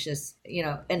malicious,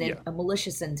 a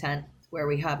malicious intent, where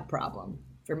we have a problem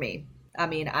for me. I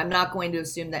mean, I'm not going to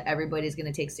assume that everybody's going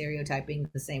to take stereotyping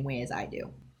the same way as I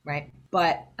do, right?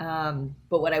 But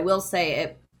what I will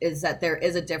say is that there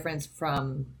is a difference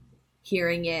from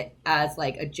hearing it as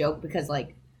like a joke, because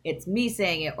like it's me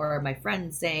saying it or my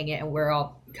friend saying it, and we're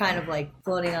all kind of like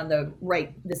floating on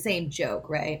the same joke,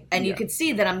 right? And you could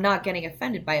see that I'm not getting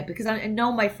offended by it, because I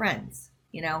know my friends.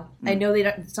 You know, I know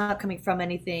it's not coming from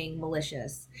anything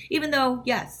malicious. Even though,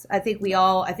 yes, I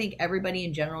think everybody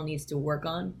in general needs to work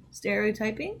on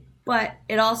stereotyping. But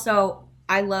it also,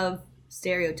 I love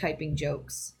stereotyping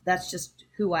jokes. That's just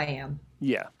who I am.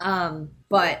 Yeah.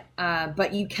 But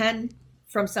you can,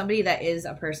 from somebody that is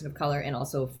a person of color and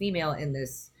also a female in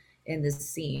this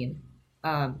scene,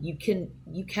 you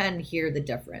can hear the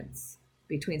difference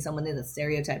between someone that's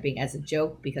stereotyping as a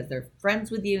joke because they're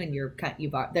friends with you and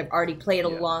they've already played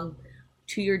along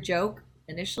to your joke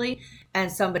initially,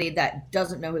 and somebody that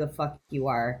doesn't know who the fuck you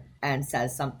are and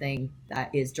says something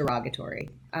that is derogatory.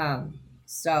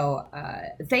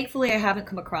 Thankfully I haven't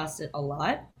come across it a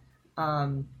lot,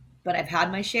 but I've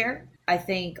had my share. I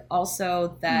think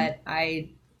also that I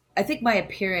think my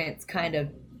appearance kind of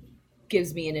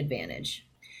gives me an advantage.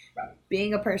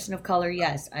 Being a person of color,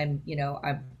 yes, I'm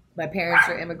my parents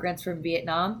are immigrants from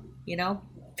Vietnam,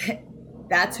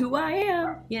 that's who I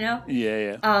am,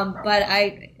 Yeah, but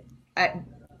I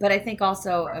but I think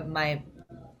also my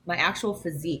actual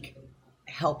physique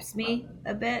helps me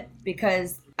a bit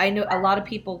because I know a lot of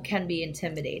people can be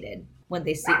intimidated when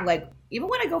they see, like, even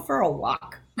when I go for a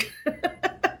walk.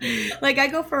 Like, I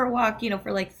go for a walk,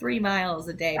 for like 3 miles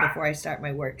a day before I start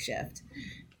my work shift.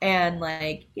 And,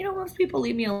 like, most people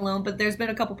leave me alone, but there's been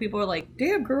a couple people who are like,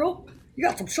 damn, girl, you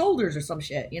got some shoulders or some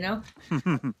shit,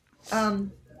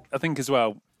 I think as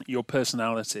well, your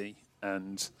personality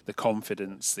and the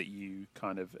confidence that you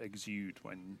kind of exude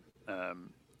when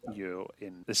you're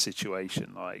in the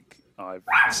situation. Like, I've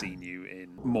seen you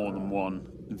in more than one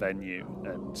venue,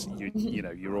 and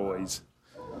you're always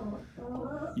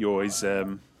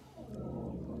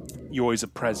a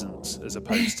presence as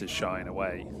opposed to shying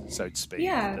away, so to speak.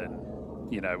 Yeah. And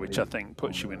which I think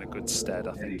puts you in a good stead.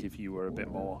 I think if you were a bit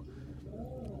more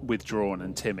withdrawn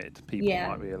and timid, people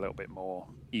might be a little bit more,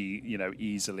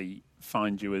 easily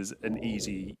find you as an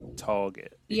easy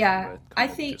target. Yeah, I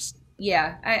think.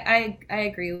 Yeah, I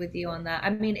agree with you on that.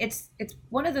 I mean, it's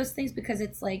one of those things because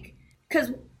it's like,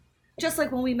 because just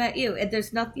like when we met you, and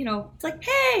there's nothing, it's like,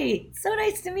 hey, so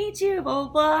nice to meet you, blah,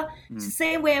 blah, blah. It's the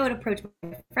same way I would approach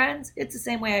my friends. It's the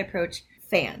same way I approach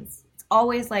fans. It's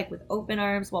always like with open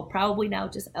arms, well, probably now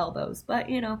just elbows, but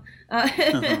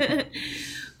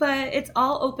but it's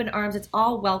all open arms. It's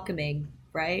all welcoming,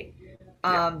 right?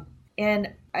 And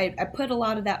I put a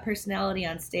lot of that personality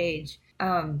on stage.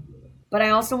 But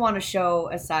I also want to show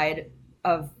a side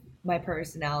of my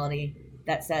personality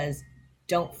that says,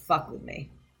 don't fuck with me.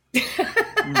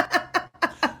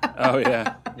 Oh,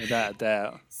 yeah, without a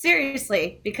doubt.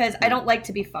 Seriously, because I don't like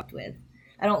to be fucked with.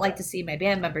 I don't like to see my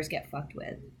band members get fucked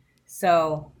with.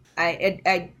 So and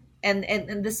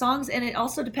the songs, and it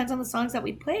also depends on the songs that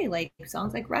we play, like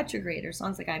songs like Retrograde or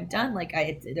songs like I'm Done. Like,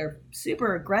 they're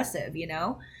super aggressive,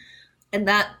 and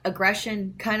that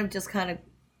aggression kind of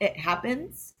it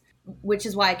happens, which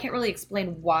is why I can't really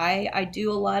explain why I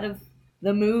do a lot of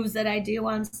the moves that I do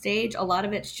on stage. A lot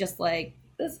of it's just like,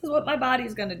 this is what my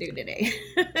body's going to do today.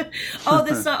 Oh,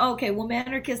 this song. Okay, well,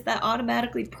 Manarchist, that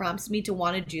automatically prompts me to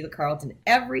want to do the Carlton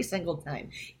every single time,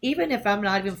 even if I'm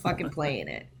not even fucking playing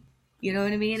it. You know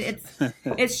what I mean?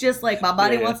 It's just like my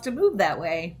body wants to move that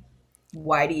way.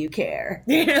 Why do you care?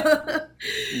 Yeah.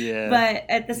 But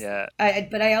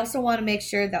but I also want to make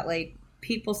sure that, like,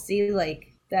 people see,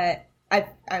 like, that I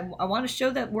want to show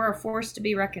that we're a force to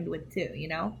be reckoned with too,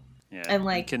 Yeah. And,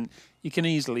 like, you can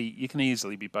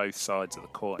easily be both sides of the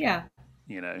coin. Yeah.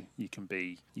 You can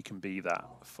be that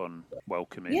fun,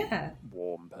 welcoming,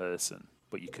 warm person,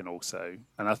 but you can also,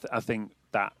 and I think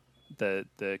that the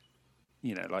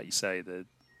like you say, the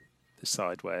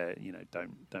side where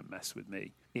don't mess with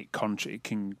me, it can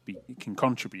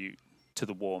contribute to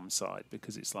the warm side,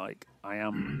 because it's like, I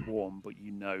am warm, but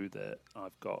that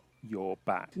I've got your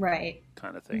back, right,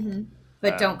 kind of thing. Mm-hmm.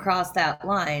 But don't cross that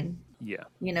line. Yeah,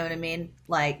 you know what I mean,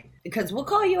 like, because we'll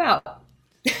call you out.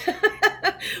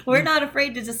 We're not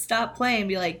afraid to just stop playing and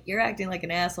be like, you're acting like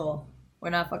an asshole. We're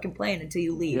not fucking playing until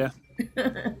you leave. Yeah.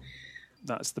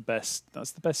 That's the best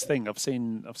thing. I've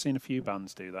seen a few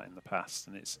bands do that in the past,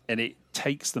 and it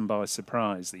takes them by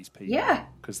surprise, these people. Yeah.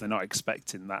 Because they're not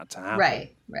expecting that to happen.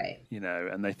 Right.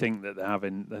 And they think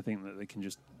that they can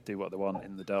just do what they want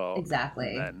in the dark.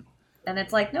 Exactly. And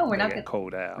it's like, no, we're not going to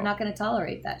called out. We're not going to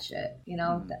tolerate that shit,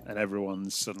 And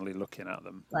everyone's suddenly looking at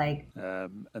them. Like,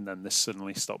 and then they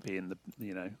suddenly stop being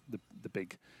the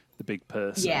big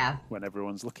person. Yeah. When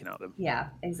everyone's looking at them. Yeah,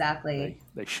 exactly.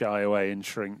 They shy away and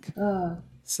shrink.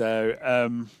 So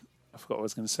I forgot what I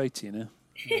was going to say to you now.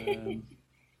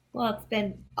 Well, it's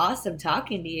been awesome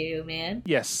talking to you, man.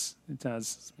 Yes, it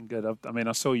has. It's been good.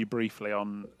 I saw you briefly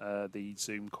on the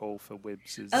Zoom call for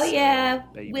Wibbs'. Oh, yeah.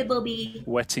 Wibbleby.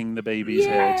 Wetting the baby's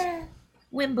head. Yeah.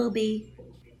 Wimbleby.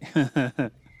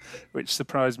 Which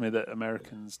surprised me that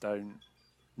Americans don't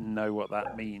know what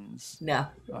that means. No.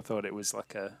 I thought it was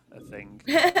like a thing.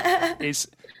 It's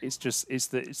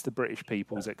the British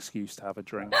people's excuse to have a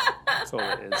drink. That's all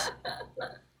it is.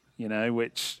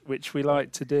 Which we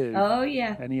like to do. Oh,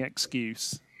 yeah. Any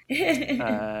excuse.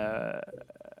 I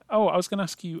was going to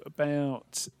ask you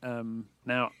about,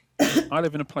 now, I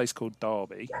live in a place called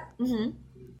Derby,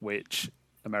 which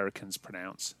Americans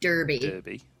pronounce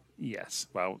Derby. Yes.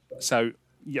 Well, so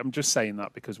I'm just saying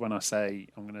that because when I say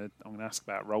I'm going to ask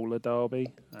about roller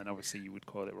derby, and obviously you would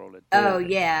call it roller derby. Oh,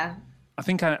 yeah. I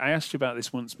think I asked you about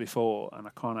this once before, and I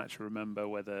can't actually remember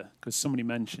whether, because somebody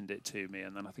mentioned it to me,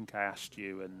 and then I think I asked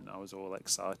you, and I was all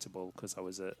excitable because I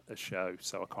was at a show,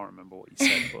 so I can't remember what you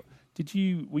said. But did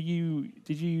you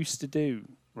used to do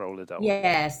roller derby?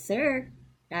 Yes, sir.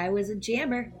 I was a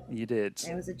jammer. You did.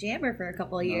 I was a jammer for a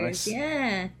couple of Nice. years.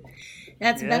 Yeah,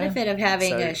 that's the benefit of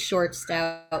having a short,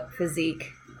 stout physique.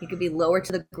 You could be lower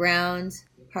to the ground,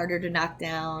 harder to knock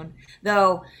down.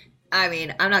 Though, I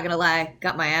mean, I'm not gonna lie,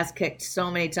 got my ass kicked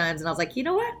so many times, and I was like, you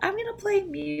know what? I'm gonna play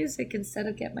music instead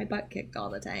of get my butt kicked all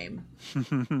the time.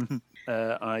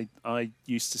 I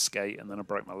used to skate, and then I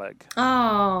broke my leg.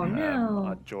 Oh no!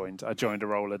 I joined a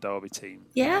roller derby team.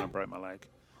 Yeah. And I broke my leg.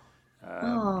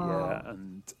 Yeah,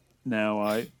 and now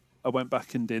I went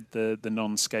back and did the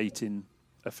non-skating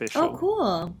official. Oh,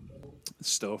 cool.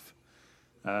 Stuff.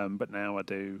 But now I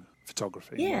do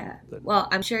photography. Yeah. Well,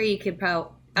 I'm sure you could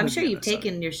I'm sure you've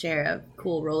taken your share of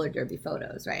cool roller derby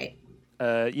photos, right?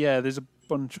 Yeah, there's a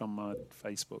bunch on my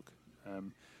Facebook.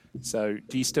 So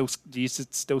do you still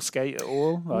skate at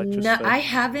all? No, I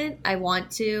haven't. I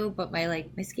want to, but my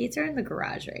skates are in the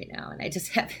garage right now, and I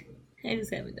just haven't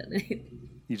done anything.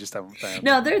 You just haven't found.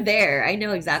 No, they're there. I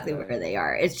know exactly where they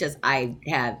are. It's just I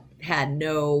have had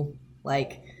no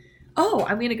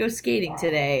I'm gonna go skating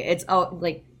today. It's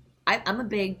I'm a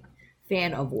big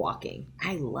fan of walking.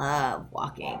 I love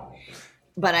walking,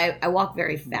 but I walk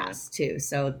very fast too.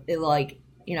 So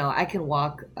I can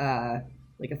walk a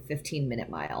 15-minute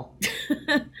mile.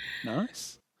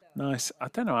 Nice. I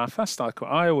don't know how fast I could.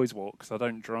 I always walk because I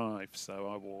don't drive, so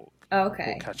I walk. Oh,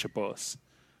 okay. Or catch a bus.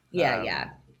 Yeah.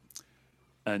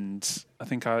 And I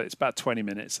think it's about 20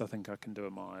 minutes. I think I can do a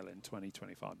mile in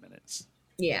 25 minutes.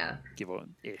 Yeah. Give or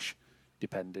ish,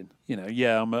 depending.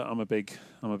 Yeah, I'm a big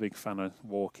fan of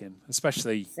walking,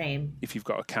 especially Same. If you've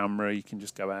got a camera, you can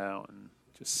just go out and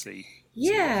just see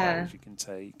what photos you can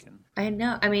take. And I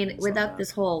know. I mean, without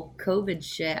this whole COVID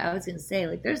shit, I was gonna say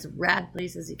there's rad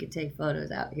places you could take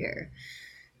photos out here.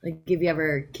 Like if you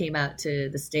ever came out to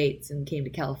the States and came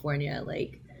to California,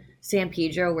 like San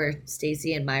Pedro, where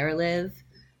Stacy and Myra live.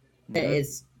 It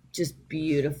is just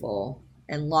beautiful,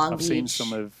 and Long Beach. I've seen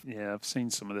some of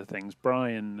the things.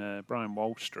 Brian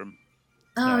Wallstrom.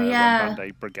 Oh yeah. Band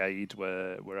Aid Brigade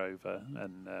were over,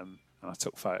 and I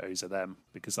took photos of them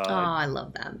because I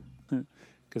love them.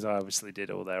 Because I obviously did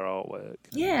all their artwork,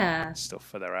 stuff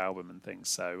for their album and things.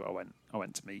 So I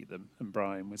went to meet them, and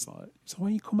Brian was like, "So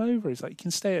when you come over, he's like, you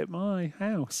can stay at my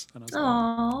house." And I was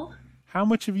like, "How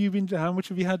much have you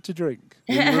had to drink?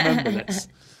 Will you remember this?"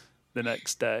 The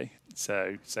next day.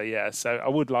 So I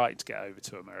would like to get over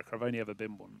to America. I've only ever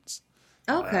been once.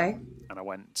 Okay. And I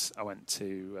went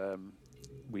to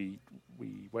we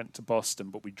went to Boston,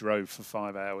 but we drove for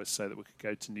 5 hours so that we could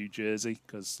go to New Jersey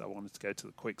because I wanted to go to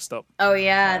the Quick Stop. Oh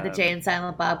yeah, the Jay and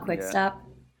Silent Bob Quick Stop.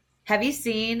 Have you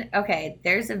seen? Okay,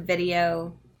 there's a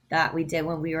video that we did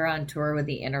when we were on tour with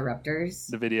the Interrupters.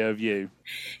 The video of you.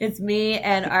 It's me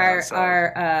and our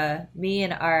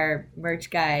merch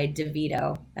guy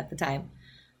DeVito at the time.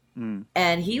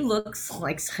 And he looks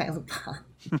like Silent Bob.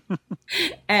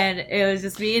 And it was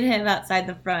just me and him outside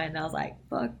the front, and I was like,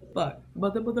 fuck,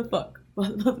 motherfuck,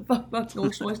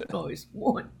 noise.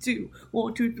 1, 2,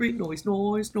 1, 2, 3, noise.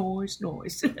 And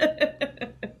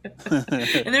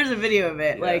there's a video of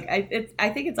it. Yeah. I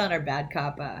think it's on our Bad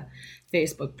Cop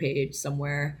Facebook page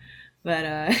somewhere. But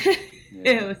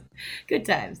it was good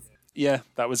times. Yeah,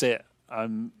 that was it.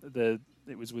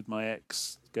 It was with my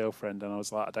ex-girlfriend, and I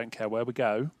was like, I don't care where we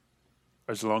go,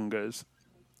 as long as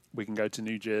we can go to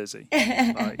New Jersey.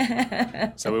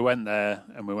 So we went there,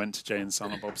 and we went to Jay and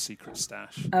Silent Bob's Secret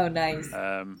Stash. Oh, nice.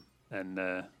 And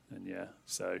yeah,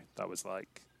 so that was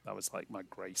like my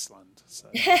Graceland. So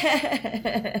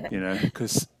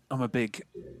because I'm a big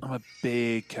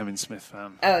Kevin Smith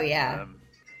fan. Oh yeah.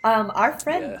 Our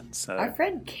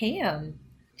friend Cam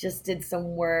just did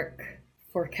some work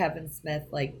for Kevin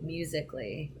Smith,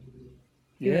 musically.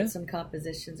 He did some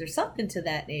compositions or something to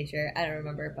that nature. I don't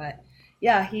remember, but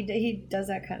yeah, he does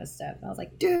that kind of stuff. And I was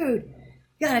like, dude,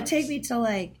 you gotta take me to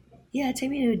a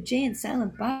Jay and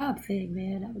Silent Bob thing,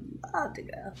 man. I would love to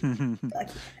go.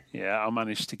 Yeah, I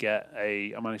managed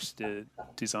to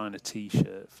design a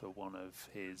T-shirt for one of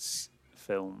his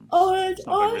films. Oh, that's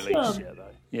awesome! Awesome. Yet,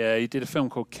 though. Yeah, he did a film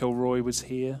called Kilroy Was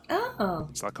Here. Oh,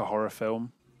 it's like a horror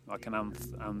film, like an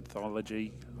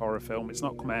anthology horror film. It's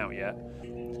not come out yet.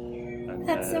 And,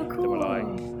 that's so cool. They were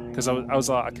like, because I was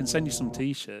like, I can send you some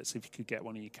T-shirts if you could get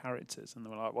one of your characters, and they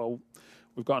were like, well,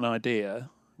 we've got an idea.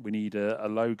 We need a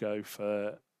logo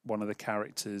for one of the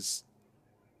characters'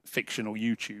 fictional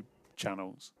YouTube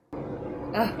channels.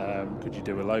 Could you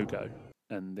do a logo?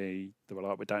 and they were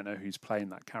like, we don't know who's playing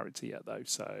that character yet, though.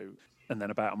 So, and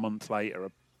then about a month later,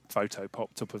 a photo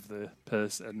popped up of the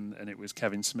person, and it was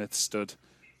Kevin Smith stood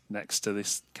next to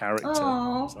this character.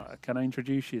 I was like, can I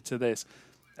introduce you to this?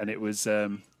 And it was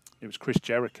Chris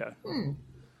Jericho.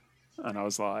 And I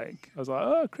was like,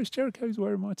 oh, Chris Jericho's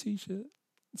wearing my T-shirt.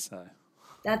 So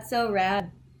that's so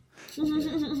rad.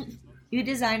 You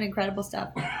design incredible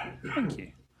stuff. Thank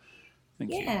you.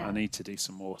 Thank you. I need to do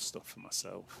some more stuff for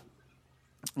myself.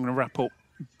 I'm going to wrap up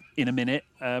in a minute.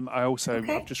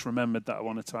 I've just remembered that I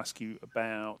wanted to ask you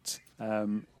about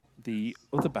the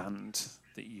other band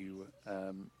that you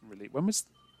released. When was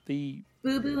the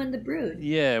Boo Boo and the Brood?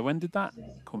 Yeah, when did that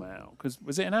come out? Because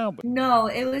was it an album? No,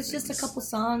 it was just a couple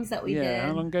songs that we did. Yeah,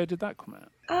 how long ago did that come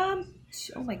out?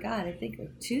 Oh my God, I think it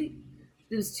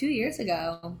was 2 years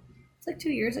ago. It's like 2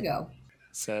 years ago.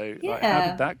 So, how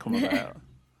did that come about?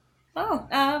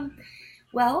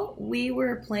 Well, we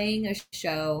were playing a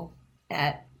show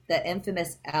at the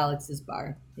infamous Alex's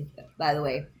Bar. By the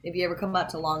way, if you ever come out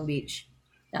to Long Beach,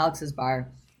 Alex's Bar,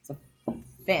 it's a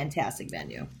fantastic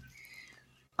venue.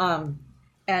 And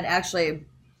actually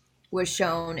was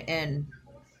shown in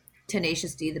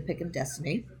Tenacious D, The Pick of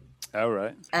Destiny. Oh,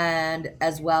 right. And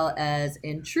as well as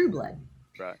in True Blood.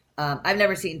 Right. I've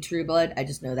never seen True Blood. I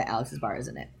just know that Alex's Bar is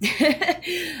in it.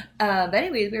 But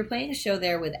anyways, we were playing a show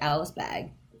there with Alice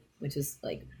Bag, which is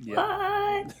like,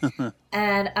 what?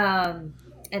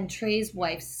 And Trey's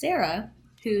wife, Sarah,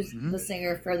 who's the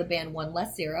singer for the band One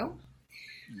Less Zero.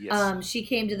 Yes. She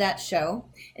came to that show,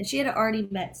 and she had already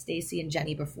met Stacy and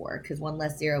Jenny before, because One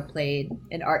Less Zero played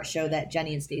an art show that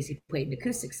Jenny and Stacy played an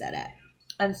acoustic set at.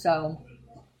 And so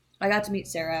I got to meet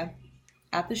Sarah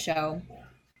at the show,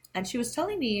 and she was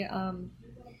telling me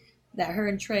that her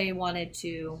and Trey they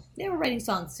were writing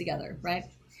songs together, right?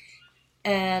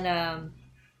 And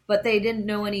but they didn't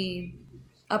know any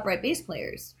upright bass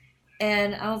players.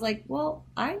 And I was like, well,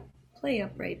 I play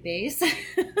upright bass.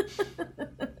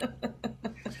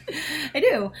 I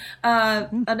do.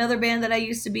 Another band that I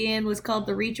used to be in was called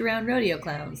the Reach Around Rodeo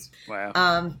Clowns. Wow.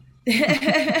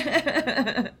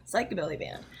 Psychobilly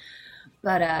band.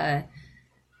 But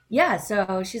yeah,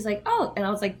 so she's like, oh, and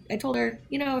I was like, I told her,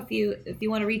 if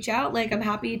you want to reach out, like, I'm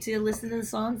happy to listen to the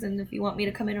songs, and if you want me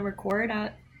to come in and record,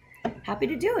 happy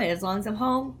to do it, as long as I'm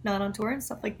home, not on tour and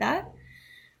stuff like that.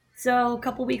 So a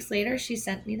couple weeks later, she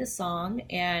sent me the song,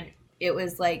 and it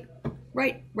was like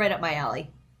right up my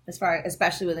alley,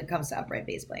 especially when it comes to upright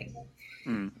bass playing.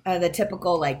 The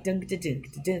typical like dunk dunk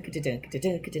dunk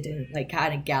dunk dunk like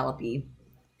kind of gallopy,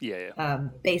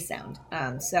 bass sound.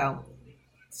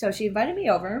 So she invited me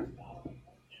over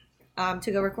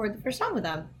to go record the first song with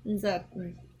them. And so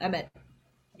I met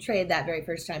Trey that very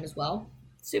first time as well.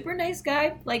 Super nice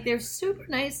guy. Like, they're super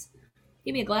nice.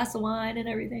 Give me a glass of wine and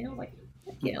everything. I was like,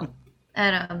 thank you.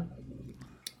 And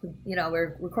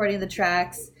we're recording the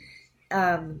tracks.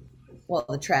 The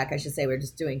track, I should say, we're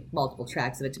just doing multiple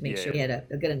tracks of it to make sure we had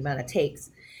a good amount of takes.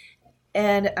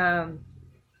 And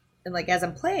like, as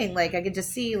I'm playing, like, I could just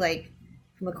see, like,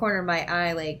 from the corner of my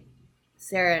eye, like,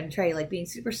 Sarah and Trey, like, being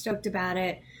super stoked about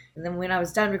it. And then when I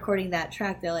was done recording that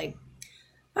track, they're like,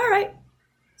 all right,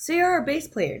 so you're a bass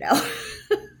player now.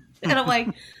 And I'm like,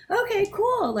 okay,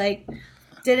 cool. Like,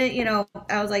 I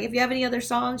was like, if you have any other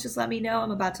songs, just let me know.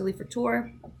 I'm about to leave for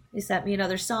tour. They sent me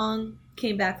another song,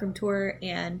 came back from tour,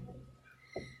 and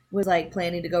was like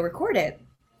planning to go record it.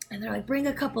 And they're like, bring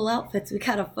a couple outfits. We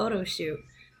got a photo shoot.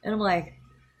 And I'm like,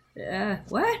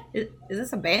 what? Is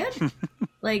this a band?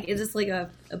 Like, is this like yeah.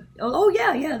 We're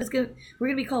going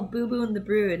to be called Boo Boo and the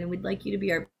Brood, and we'd like you to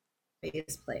be our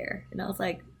bass player. And I was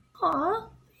like, aw,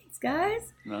 thanks,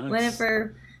 guys. Nice. Went in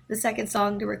for the second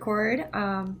song to record.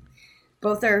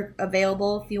 Both are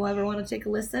available if you ever want to take a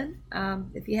listen,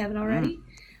 if you haven't already.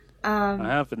 I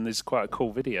have, and there's quite a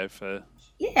cool video for...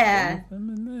 Yeah.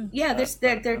 Yeah, there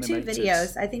are 2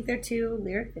 videos. I think there are 2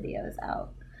 lyric videos out.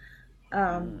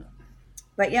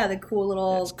 But yeah, the cool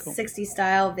little 60s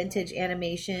style vintage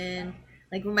animation,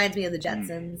 like, reminds me of the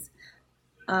Jetsons.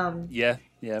 Yeah.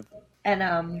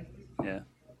 And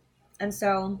and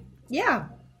so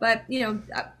but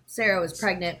Sarah was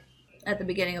pregnant at the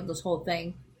beginning of this whole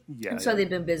thing. Yeah. And so they've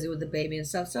been busy with the baby and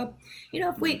stuff. So, I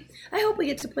hope we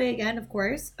get to play again, of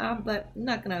course. But I'm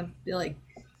not gonna be like,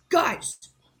 guys,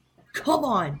 come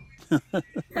on.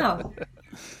 No.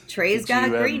 Trey's got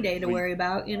Green Day to worry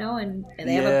about, and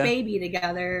they have a baby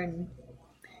together, and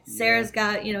Sarah's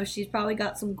got, she's probably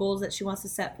got some goals that she wants to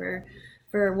set for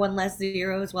One Less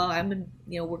Zero as well. I'm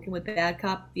working with Bad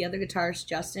Cop. The other guitarist,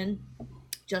 Justin,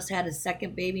 just had his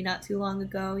second baby not too long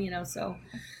ago, so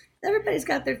everybody's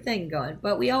got their thing going,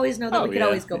 but we always know that we could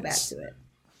always go back to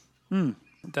it.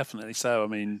 Definitely so. I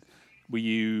mean, were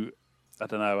you? I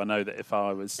don't know. I know that if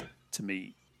I was to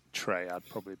meet Trey, I'd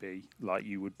probably be like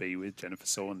you would be with Jennifer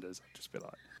Saunders. I'd just be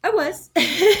like, I was.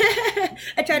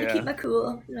 I tried to keep yeah, my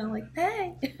cool. Like,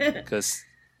 hey. because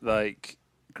like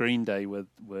Green Day were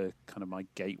kind of my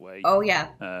gateway. Oh yeah,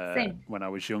 same. When I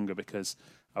was younger, because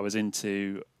I was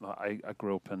into like I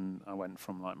grew up and I went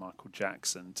from like Michael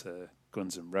Jackson to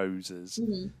Guns N' Roses,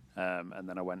 and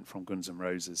then I went from Guns N'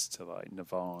 Roses to like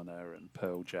Nirvana and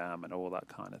Pearl Jam and all that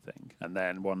kind of thing. And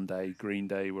then one day Green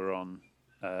Day were on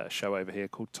a show over here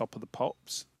called Top of the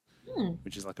Pops,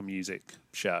 which is like a music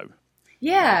show.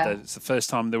 Yeah, it's the first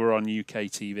time they were on UK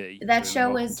TV. That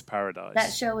show Welcome to Paradise.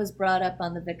 That show was brought up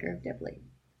on The Vicar of Dibley.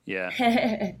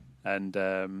 Yeah, and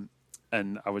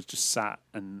I was just sat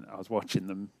and I was watching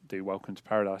them do Welcome to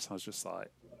Paradise. And I was just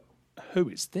like, who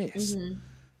is this?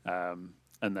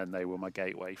 And then they were my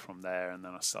gateway from there. And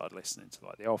then I started listening to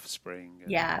like The Offspring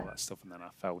and all that stuff. And then I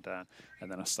fell down.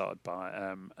 And then I started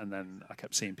and then I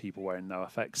kept seeing people wearing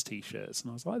NoFX t-shirts.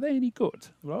 And I was like, are they any good?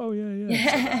 Like, oh, yeah. So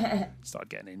I started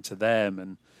getting into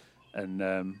them. And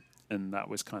that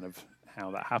was kind of how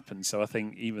that happened. So I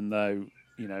think even though,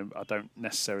 I don't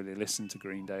necessarily listen to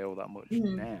Green Day all that much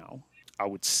now, I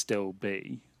would still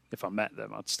be, if I met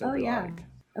them, I'd still be like...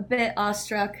 a bit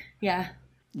awestruck, yeah.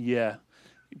 Yeah.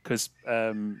 Because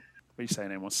what you say her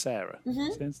name was Sarah?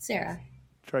 Sarah.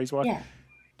 Trey's wife? Yeah.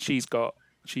 She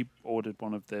ordered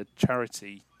one of the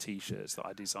charity T-shirts that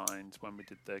I designed when we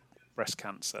did the breast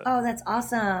cancer. Oh, that's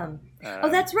awesome.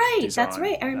 That's right. Design. That's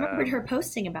right. I remembered her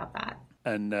posting about that.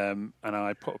 And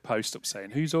I put a post up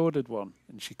saying, who's ordered one?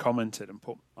 And she commented and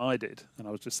put, I did. And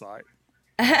I was just like,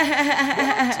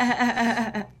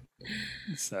 what?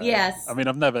 So, yes. I mean,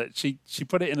 I've never. She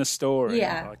put it in a story,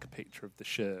 like a picture of the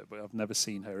shirt, but I've never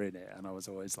seen her in it. And I was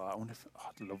always like, I wonder if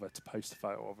I'd love her to post a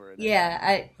photo of her in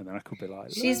it. And then I could be like,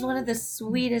 she's one of the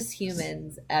sweetest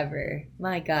humans ever.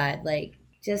 My God, like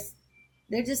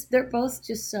they're both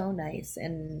just so nice,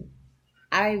 and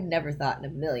I never thought in a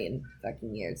million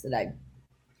fucking years that I'd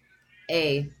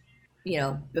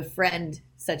befriend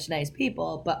such nice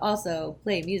people, but also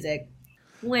play music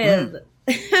with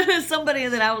somebody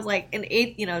that I was like in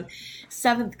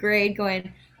seventh grade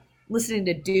listening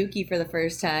to Dookie for the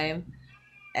first time.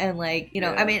 And like,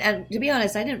 I mean, and to be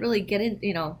honest, I didn't really get in,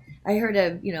 I heard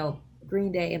of,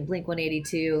 Green Day and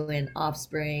Blink-182 and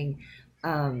Offspring.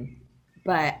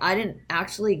 But I didn't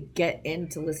actually get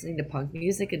into listening to punk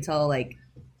music until like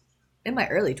in my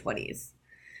early 20s.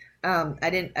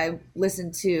 I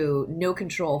listened to No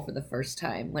Control for the first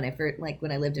time when I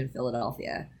lived in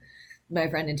Philadelphia. My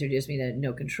friend introduced me to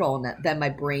No Control, and then my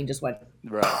brain just went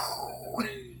right.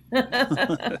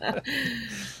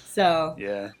 So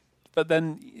yeah, but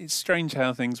then it's strange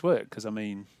how things work, because I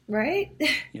mean, right?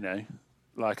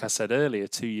 Like I said earlier,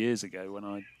 2 years ago when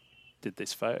I did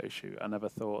this photo shoot, I never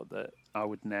thought that I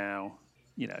would now.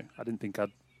 I didn't think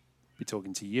I'd be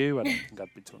talking to you. I didn't think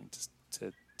I'd be talking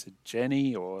to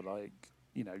Jenny or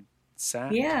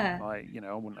Sam. Yeah. Like,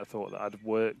 I wouldn't have thought that I'd have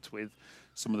worked with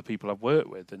some of the people I've worked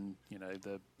with, and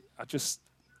it's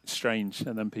strange.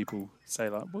 And then people say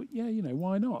like, well, yeah,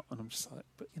 why not? And I'm just like,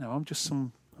 but I'm just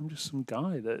some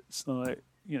guy that's like,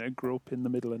 grew up in the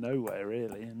middle of nowhere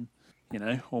really, and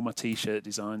all my t-shirt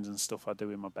designs and stuff I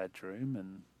do in my bedroom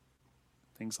and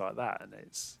things like that, and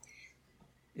it's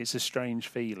a strange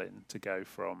feeling to go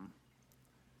from.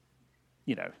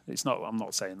 It's not. I'm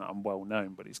not saying that I'm well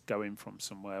known, but it's going from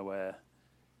somewhere where,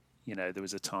 there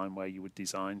was a time where you would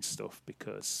design stuff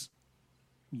because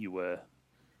you were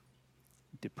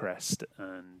depressed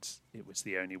and it was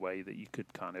the only way that you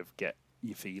could kind of get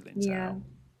your feelings out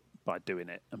by doing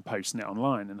it and posting it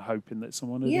online and hoping that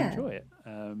someone would enjoy it.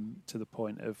 To the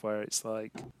point of where it's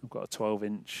like, I've got a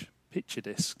 12-inch picture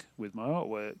disc with my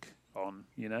artwork on,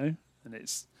 and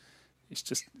it's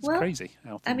crazy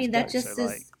how things I mean, that go.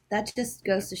 That just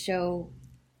goes to show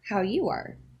how you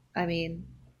are. I mean,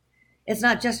 it's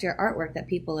not just your artwork that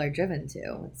people are driven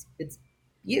to. It's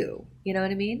you. You know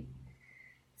what I mean?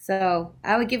 So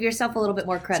I would give yourself a little bit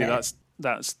more credit. See,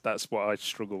 that's what I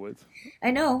struggle with.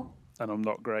 I know. And I'm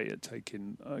not great at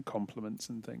taking compliments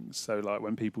and things. So like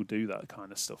when people do that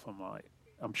kind of stuff, I'm like,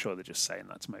 I'm sure they're just saying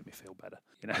that to make me feel better,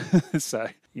 So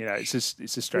it's a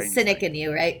strange. The cynic thing. in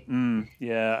you, right?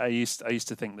 Yeah, I used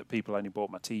to think that people only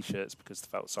bought my t-shirts because they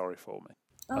felt sorry for me.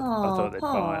 I thought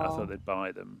they'd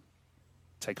buy them,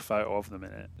 take a photo of them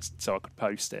in it, so I could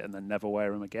post it and then never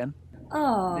wear them again.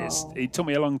 Oh, it took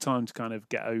me a long time to kind of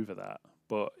get over that,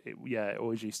 but it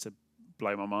always used to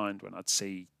blow my mind when I'd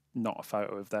see not a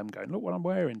photo of them going, look what I'm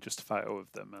wearing, just a photo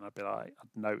of them, and I'd be like, I'd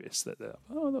notice that they're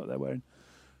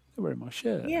wearing my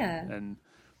shirt. Yeah. And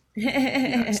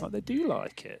it's like they do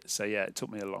like it. So yeah, it took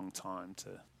me a long time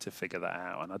to figure that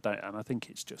out, and I think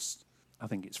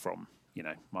it's from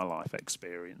my life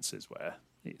experiences where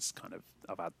it's kind of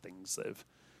I've had things that have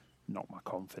knocked my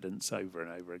confidence over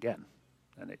and over again,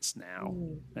 and it's now,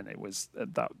 and it was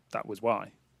that was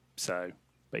why. So,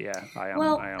 but yeah, I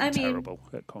am terrible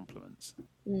at compliments.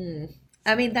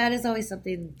 I mean, that is always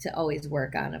something to always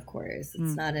work on. Of course,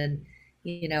 it's not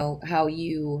how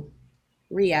you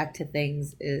react to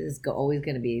things is always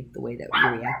going to be the way that you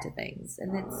react to things,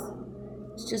 and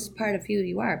it's just part of who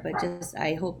you are. But just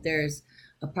I hope there's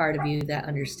a part of you that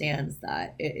understands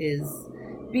that it is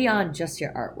beyond just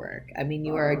your artwork. I mean,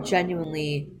 you are a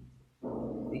genuinely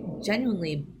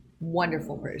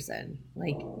wonderful person.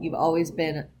 Like, you've always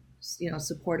been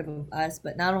supportive of us,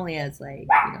 but not only as like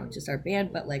just our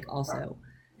band, but like also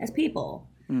as people.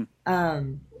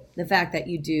 The fact that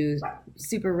you do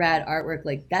super rad artwork,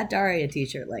 like that Daria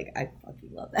t-shirt, like I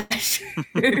fucking love that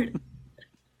shirt.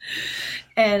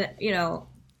 And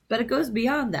but it goes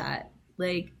beyond that.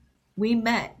 Like, we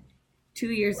met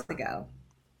 2 years ago.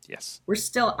 Yes. We're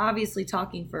still obviously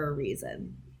talking for a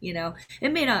reason.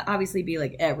 It may not obviously be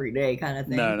like every day kind of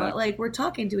thing, but like we're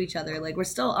talking to each other, like we're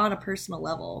still on a personal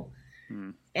level.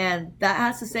 And that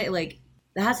has to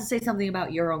say something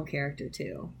about your own character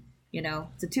too.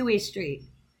 It's a two-way street.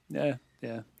 Yeah.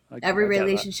 Every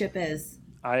relationship is.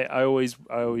 I always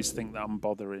think that I'm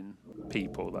bothering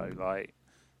people though. Like,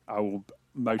 I will,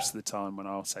 most of the time when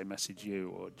I'll say message you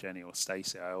or Jenny or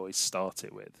Stacey, I always start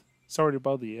it with sorry to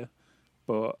bother you,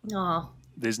 but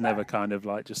there's never kind of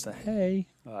like just a hey.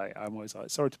 Like, I'm always like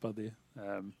sorry to bother you.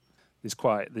 There's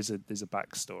a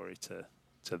backstory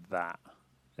to that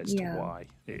as to why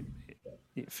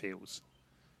it feels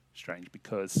strange,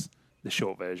 because the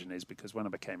short version is because when I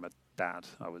became a dad,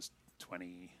 I was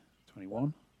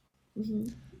 21,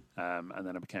 and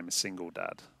then I became a single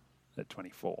dad at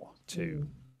 24, two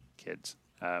kids.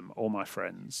 All my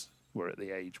friends were at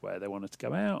the age where they wanted to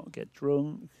go out, get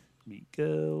drunk, meet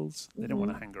girls. They didn't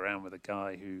want to hang around with a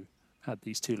guy who had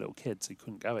these two little kids who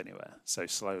couldn't go anywhere. So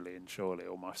slowly and surely,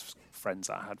 all my friends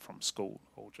that I had from school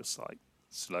all just like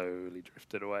slowly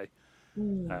drifted away.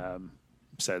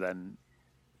 So then,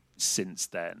 since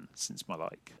my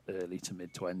like early to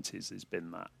mid 20s, has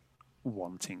been that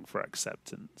wanting for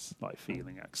acceptance, like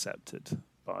feeling accepted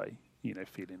by,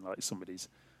 feeling like somebody's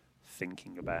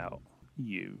thinking about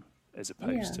you, as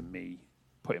opposed to me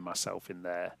putting myself in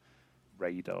their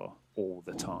radar all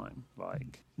the time,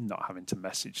 like not having to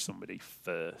message somebody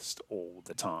first all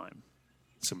the time.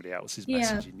 Somebody else is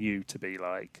messaging you to be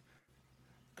like,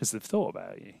 because they've thought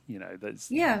about you.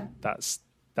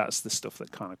 That's the stuff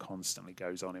that kind of constantly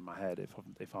goes on in my head.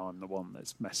 If I'm the one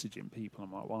that's messaging people,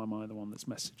 I'm like, why am I the one that's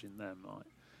messaging them?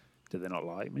 Like, do they not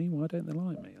like me? Why don't they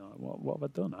like me? Like, what have I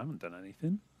done? I haven't done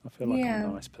anything. I feel like I'm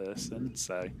a nice person.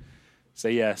 So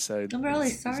I'm really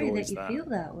sorry that you feel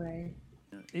that way.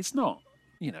 It's not,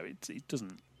 it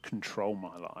doesn't control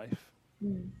my life,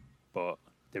 but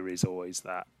there is always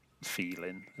that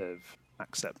feeling of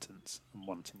acceptance and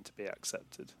wanting to be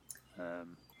accepted.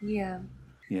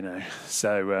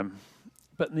 So,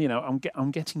 but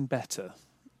I'm getting better.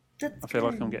 I feel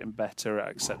like I'm getting better at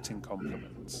accepting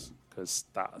compliments, because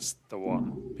that's the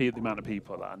one. The amount of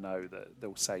people that I know that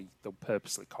they'll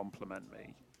purposely compliment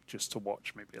me just to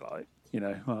watch me be like,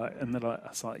 and they're like,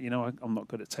 it's like, I'm not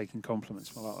good at taking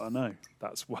compliments. I'm like, I know,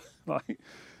 that's what, like,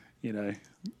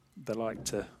 they like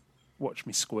to watch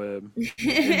me squirm,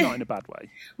 not in a bad way,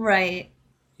 right?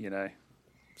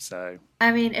 So,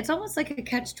 I mean, it's almost like a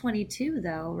catch-22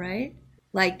 though, right?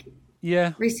 Like,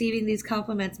 receiving these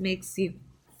compliments makes you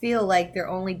feel like they're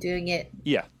only doing it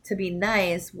to be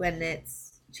nice, when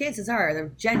chances are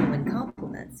they're genuine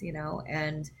compliments,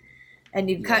 and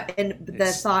you cut, and the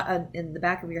thought in the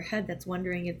back of your head that's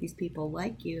wondering if these people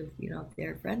like you, if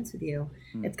they're friends with you.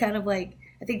 It's kind of like,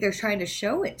 I think they're trying to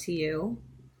show it to you,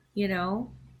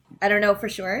 I don't know for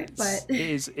sure, but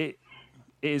it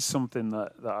is something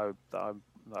that I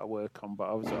work on, but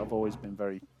I've always been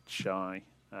very shy,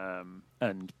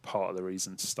 and part of the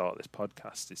reason to start this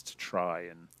podcast is to try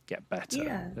and get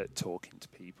better at talking to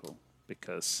people,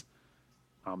 because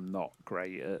I'm not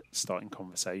great at starting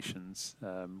conversations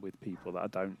with people that I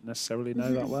don't necessarily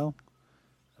know that well.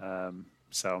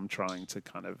 So I'm trying to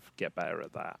kind of get better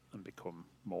at that and become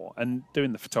more. And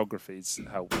doing the photography's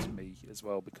helped me as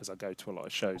well, because I go to a lot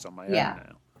of shows on my own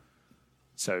now.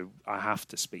 So I have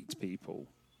to speak to people,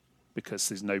 because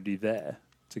there's nobody there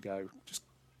to go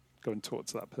and talk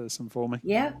to that person for me.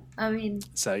 Yeah, I mean.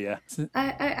 So yeah.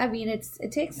 I mean,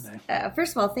 it takes.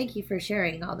 First of all, thank you for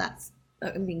sharing all that.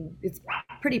 I mean, it's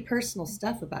pretty personal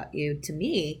stuff about you, to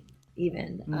me,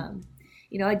 even.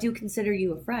 I do consider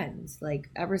you a friend. Like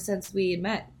ever since we had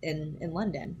met in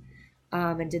London,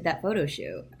 and did that photo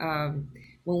shoot.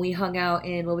 When we hung out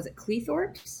in what was it,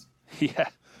 Cleethorpes? Yeah,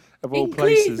 of all In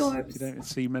places, you Cleethorpes. don't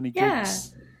see many Yeah,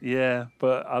 gigs. Yeah,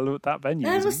 but I love that venue.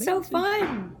 that Was was so amazing.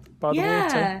 fun. By the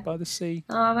water, Yeah. by the sea.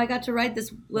 I got to ride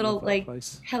this I love little that like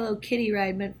place. Hello Kitty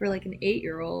ride meant for like an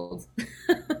 8-year-old.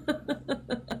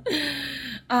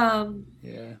 um,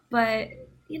 Yeah. but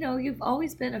you've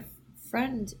always been a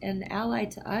friend and ally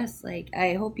to us. Like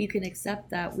I hope you can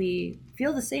accept that we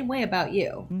feel the same way about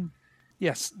you.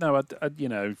 Yes. No. I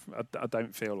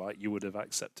don't feel like you would have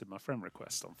accepted my friend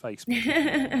request on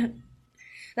Facebook.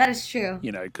 That is true.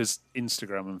 Because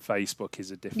Instagram and Facebook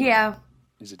is a different. Yeah.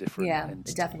 Entity.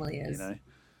 It definitely is.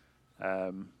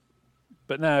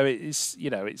 But no,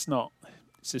 it's not.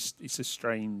 It's a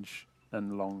strange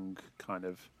and long kind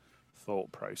of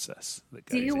thought process that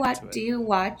goes into it. Do you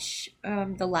watch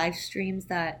the live streams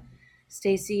that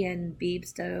Stacy and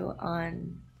Beebs do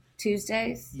on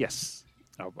Tuesdays? Yes,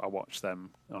 I watch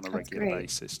them on a That's regular great.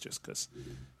 basis just because,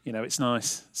 it's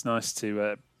nice. It's nice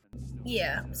to.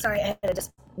 Yeah, sorry, I had to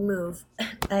just move.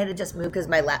 Because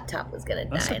my laptop was gonna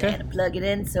die That's and I okay. had to plug it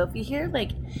in. So if you hear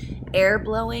like air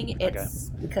blowing, it's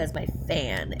because my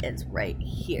fan is right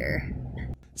here.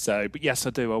 So, but yes,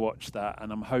 I do. I watch that,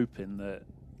 and I'm hoping that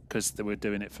because they were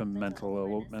doing it for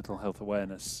mental health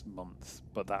awareness month,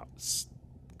 but that's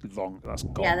long. That's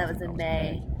gone. Yeah, that was in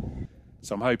May.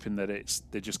 So I'm hoping that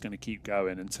they're just going to keep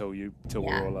going until we're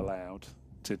all allowed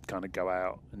to kind of go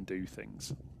out and do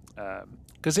things.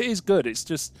 Because it is good. It's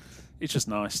just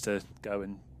nice to go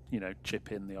and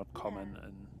chip in the odd comment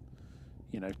and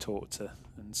talk to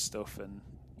and stuff. And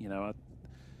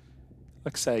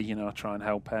like I say, I try and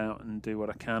help out and do what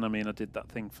I can. I mean, I did that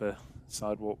thing for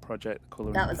Sidewalk Project, the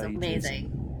colouring pages. That was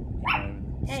amazing.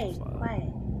 And, Hey, stuff like quiet.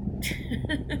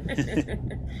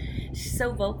 She's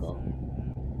so vocal.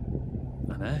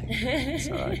 I know. It's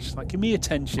all right. She's like, give me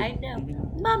attention. I know.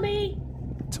 Mommy!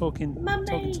 Talking to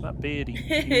that beardy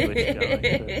English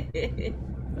guy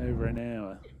for over an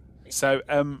hour. So,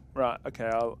 right, okay,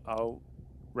 I'll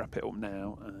wrap it up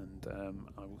now, and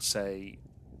I will say,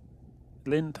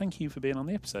 Lynn, thank you for being on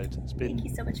the episode. It's been Thank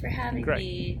you so much for having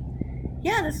me.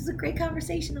 Yeah, this was a great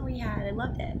conversation that we had. I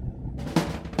loved it.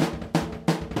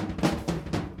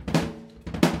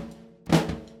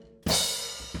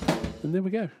 And there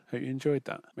we go. Hope you enjoyed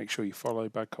that. Make sure you follow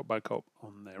Bad Cop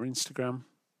on their Instagram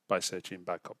by searching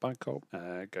Bad Cop. Go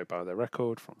buy their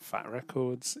record from Fat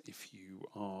Records. If you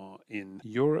are in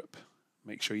Europe,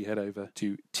 make sure you head over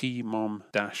to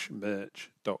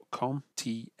tmom-merch.com,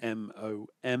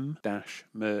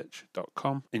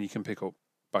 tmom-merch.com, and you can pick up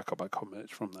Bad Cop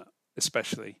merch from that,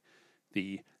 especially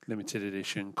the limited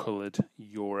edition coloured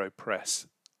Euro press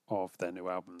of their new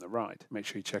album, The Ride. Make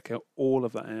sure you check out all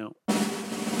of that out.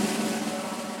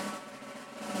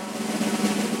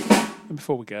 And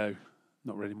before we go,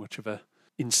 not really much of a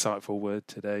insightful word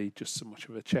today, just so much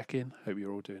of a check-in. Hope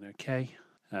you're all doing okay.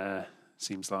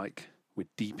 Seems like we're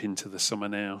deep into the summer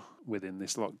now within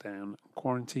this lockdown and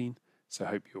quarantine, so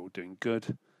hope you're all doing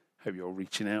good. Hope you're all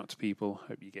reaching out to people.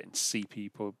 Hope you're getting to see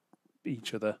people,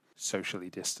 each other, socially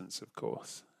distanced, of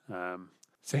course.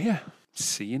 So yeah,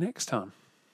 see you next time.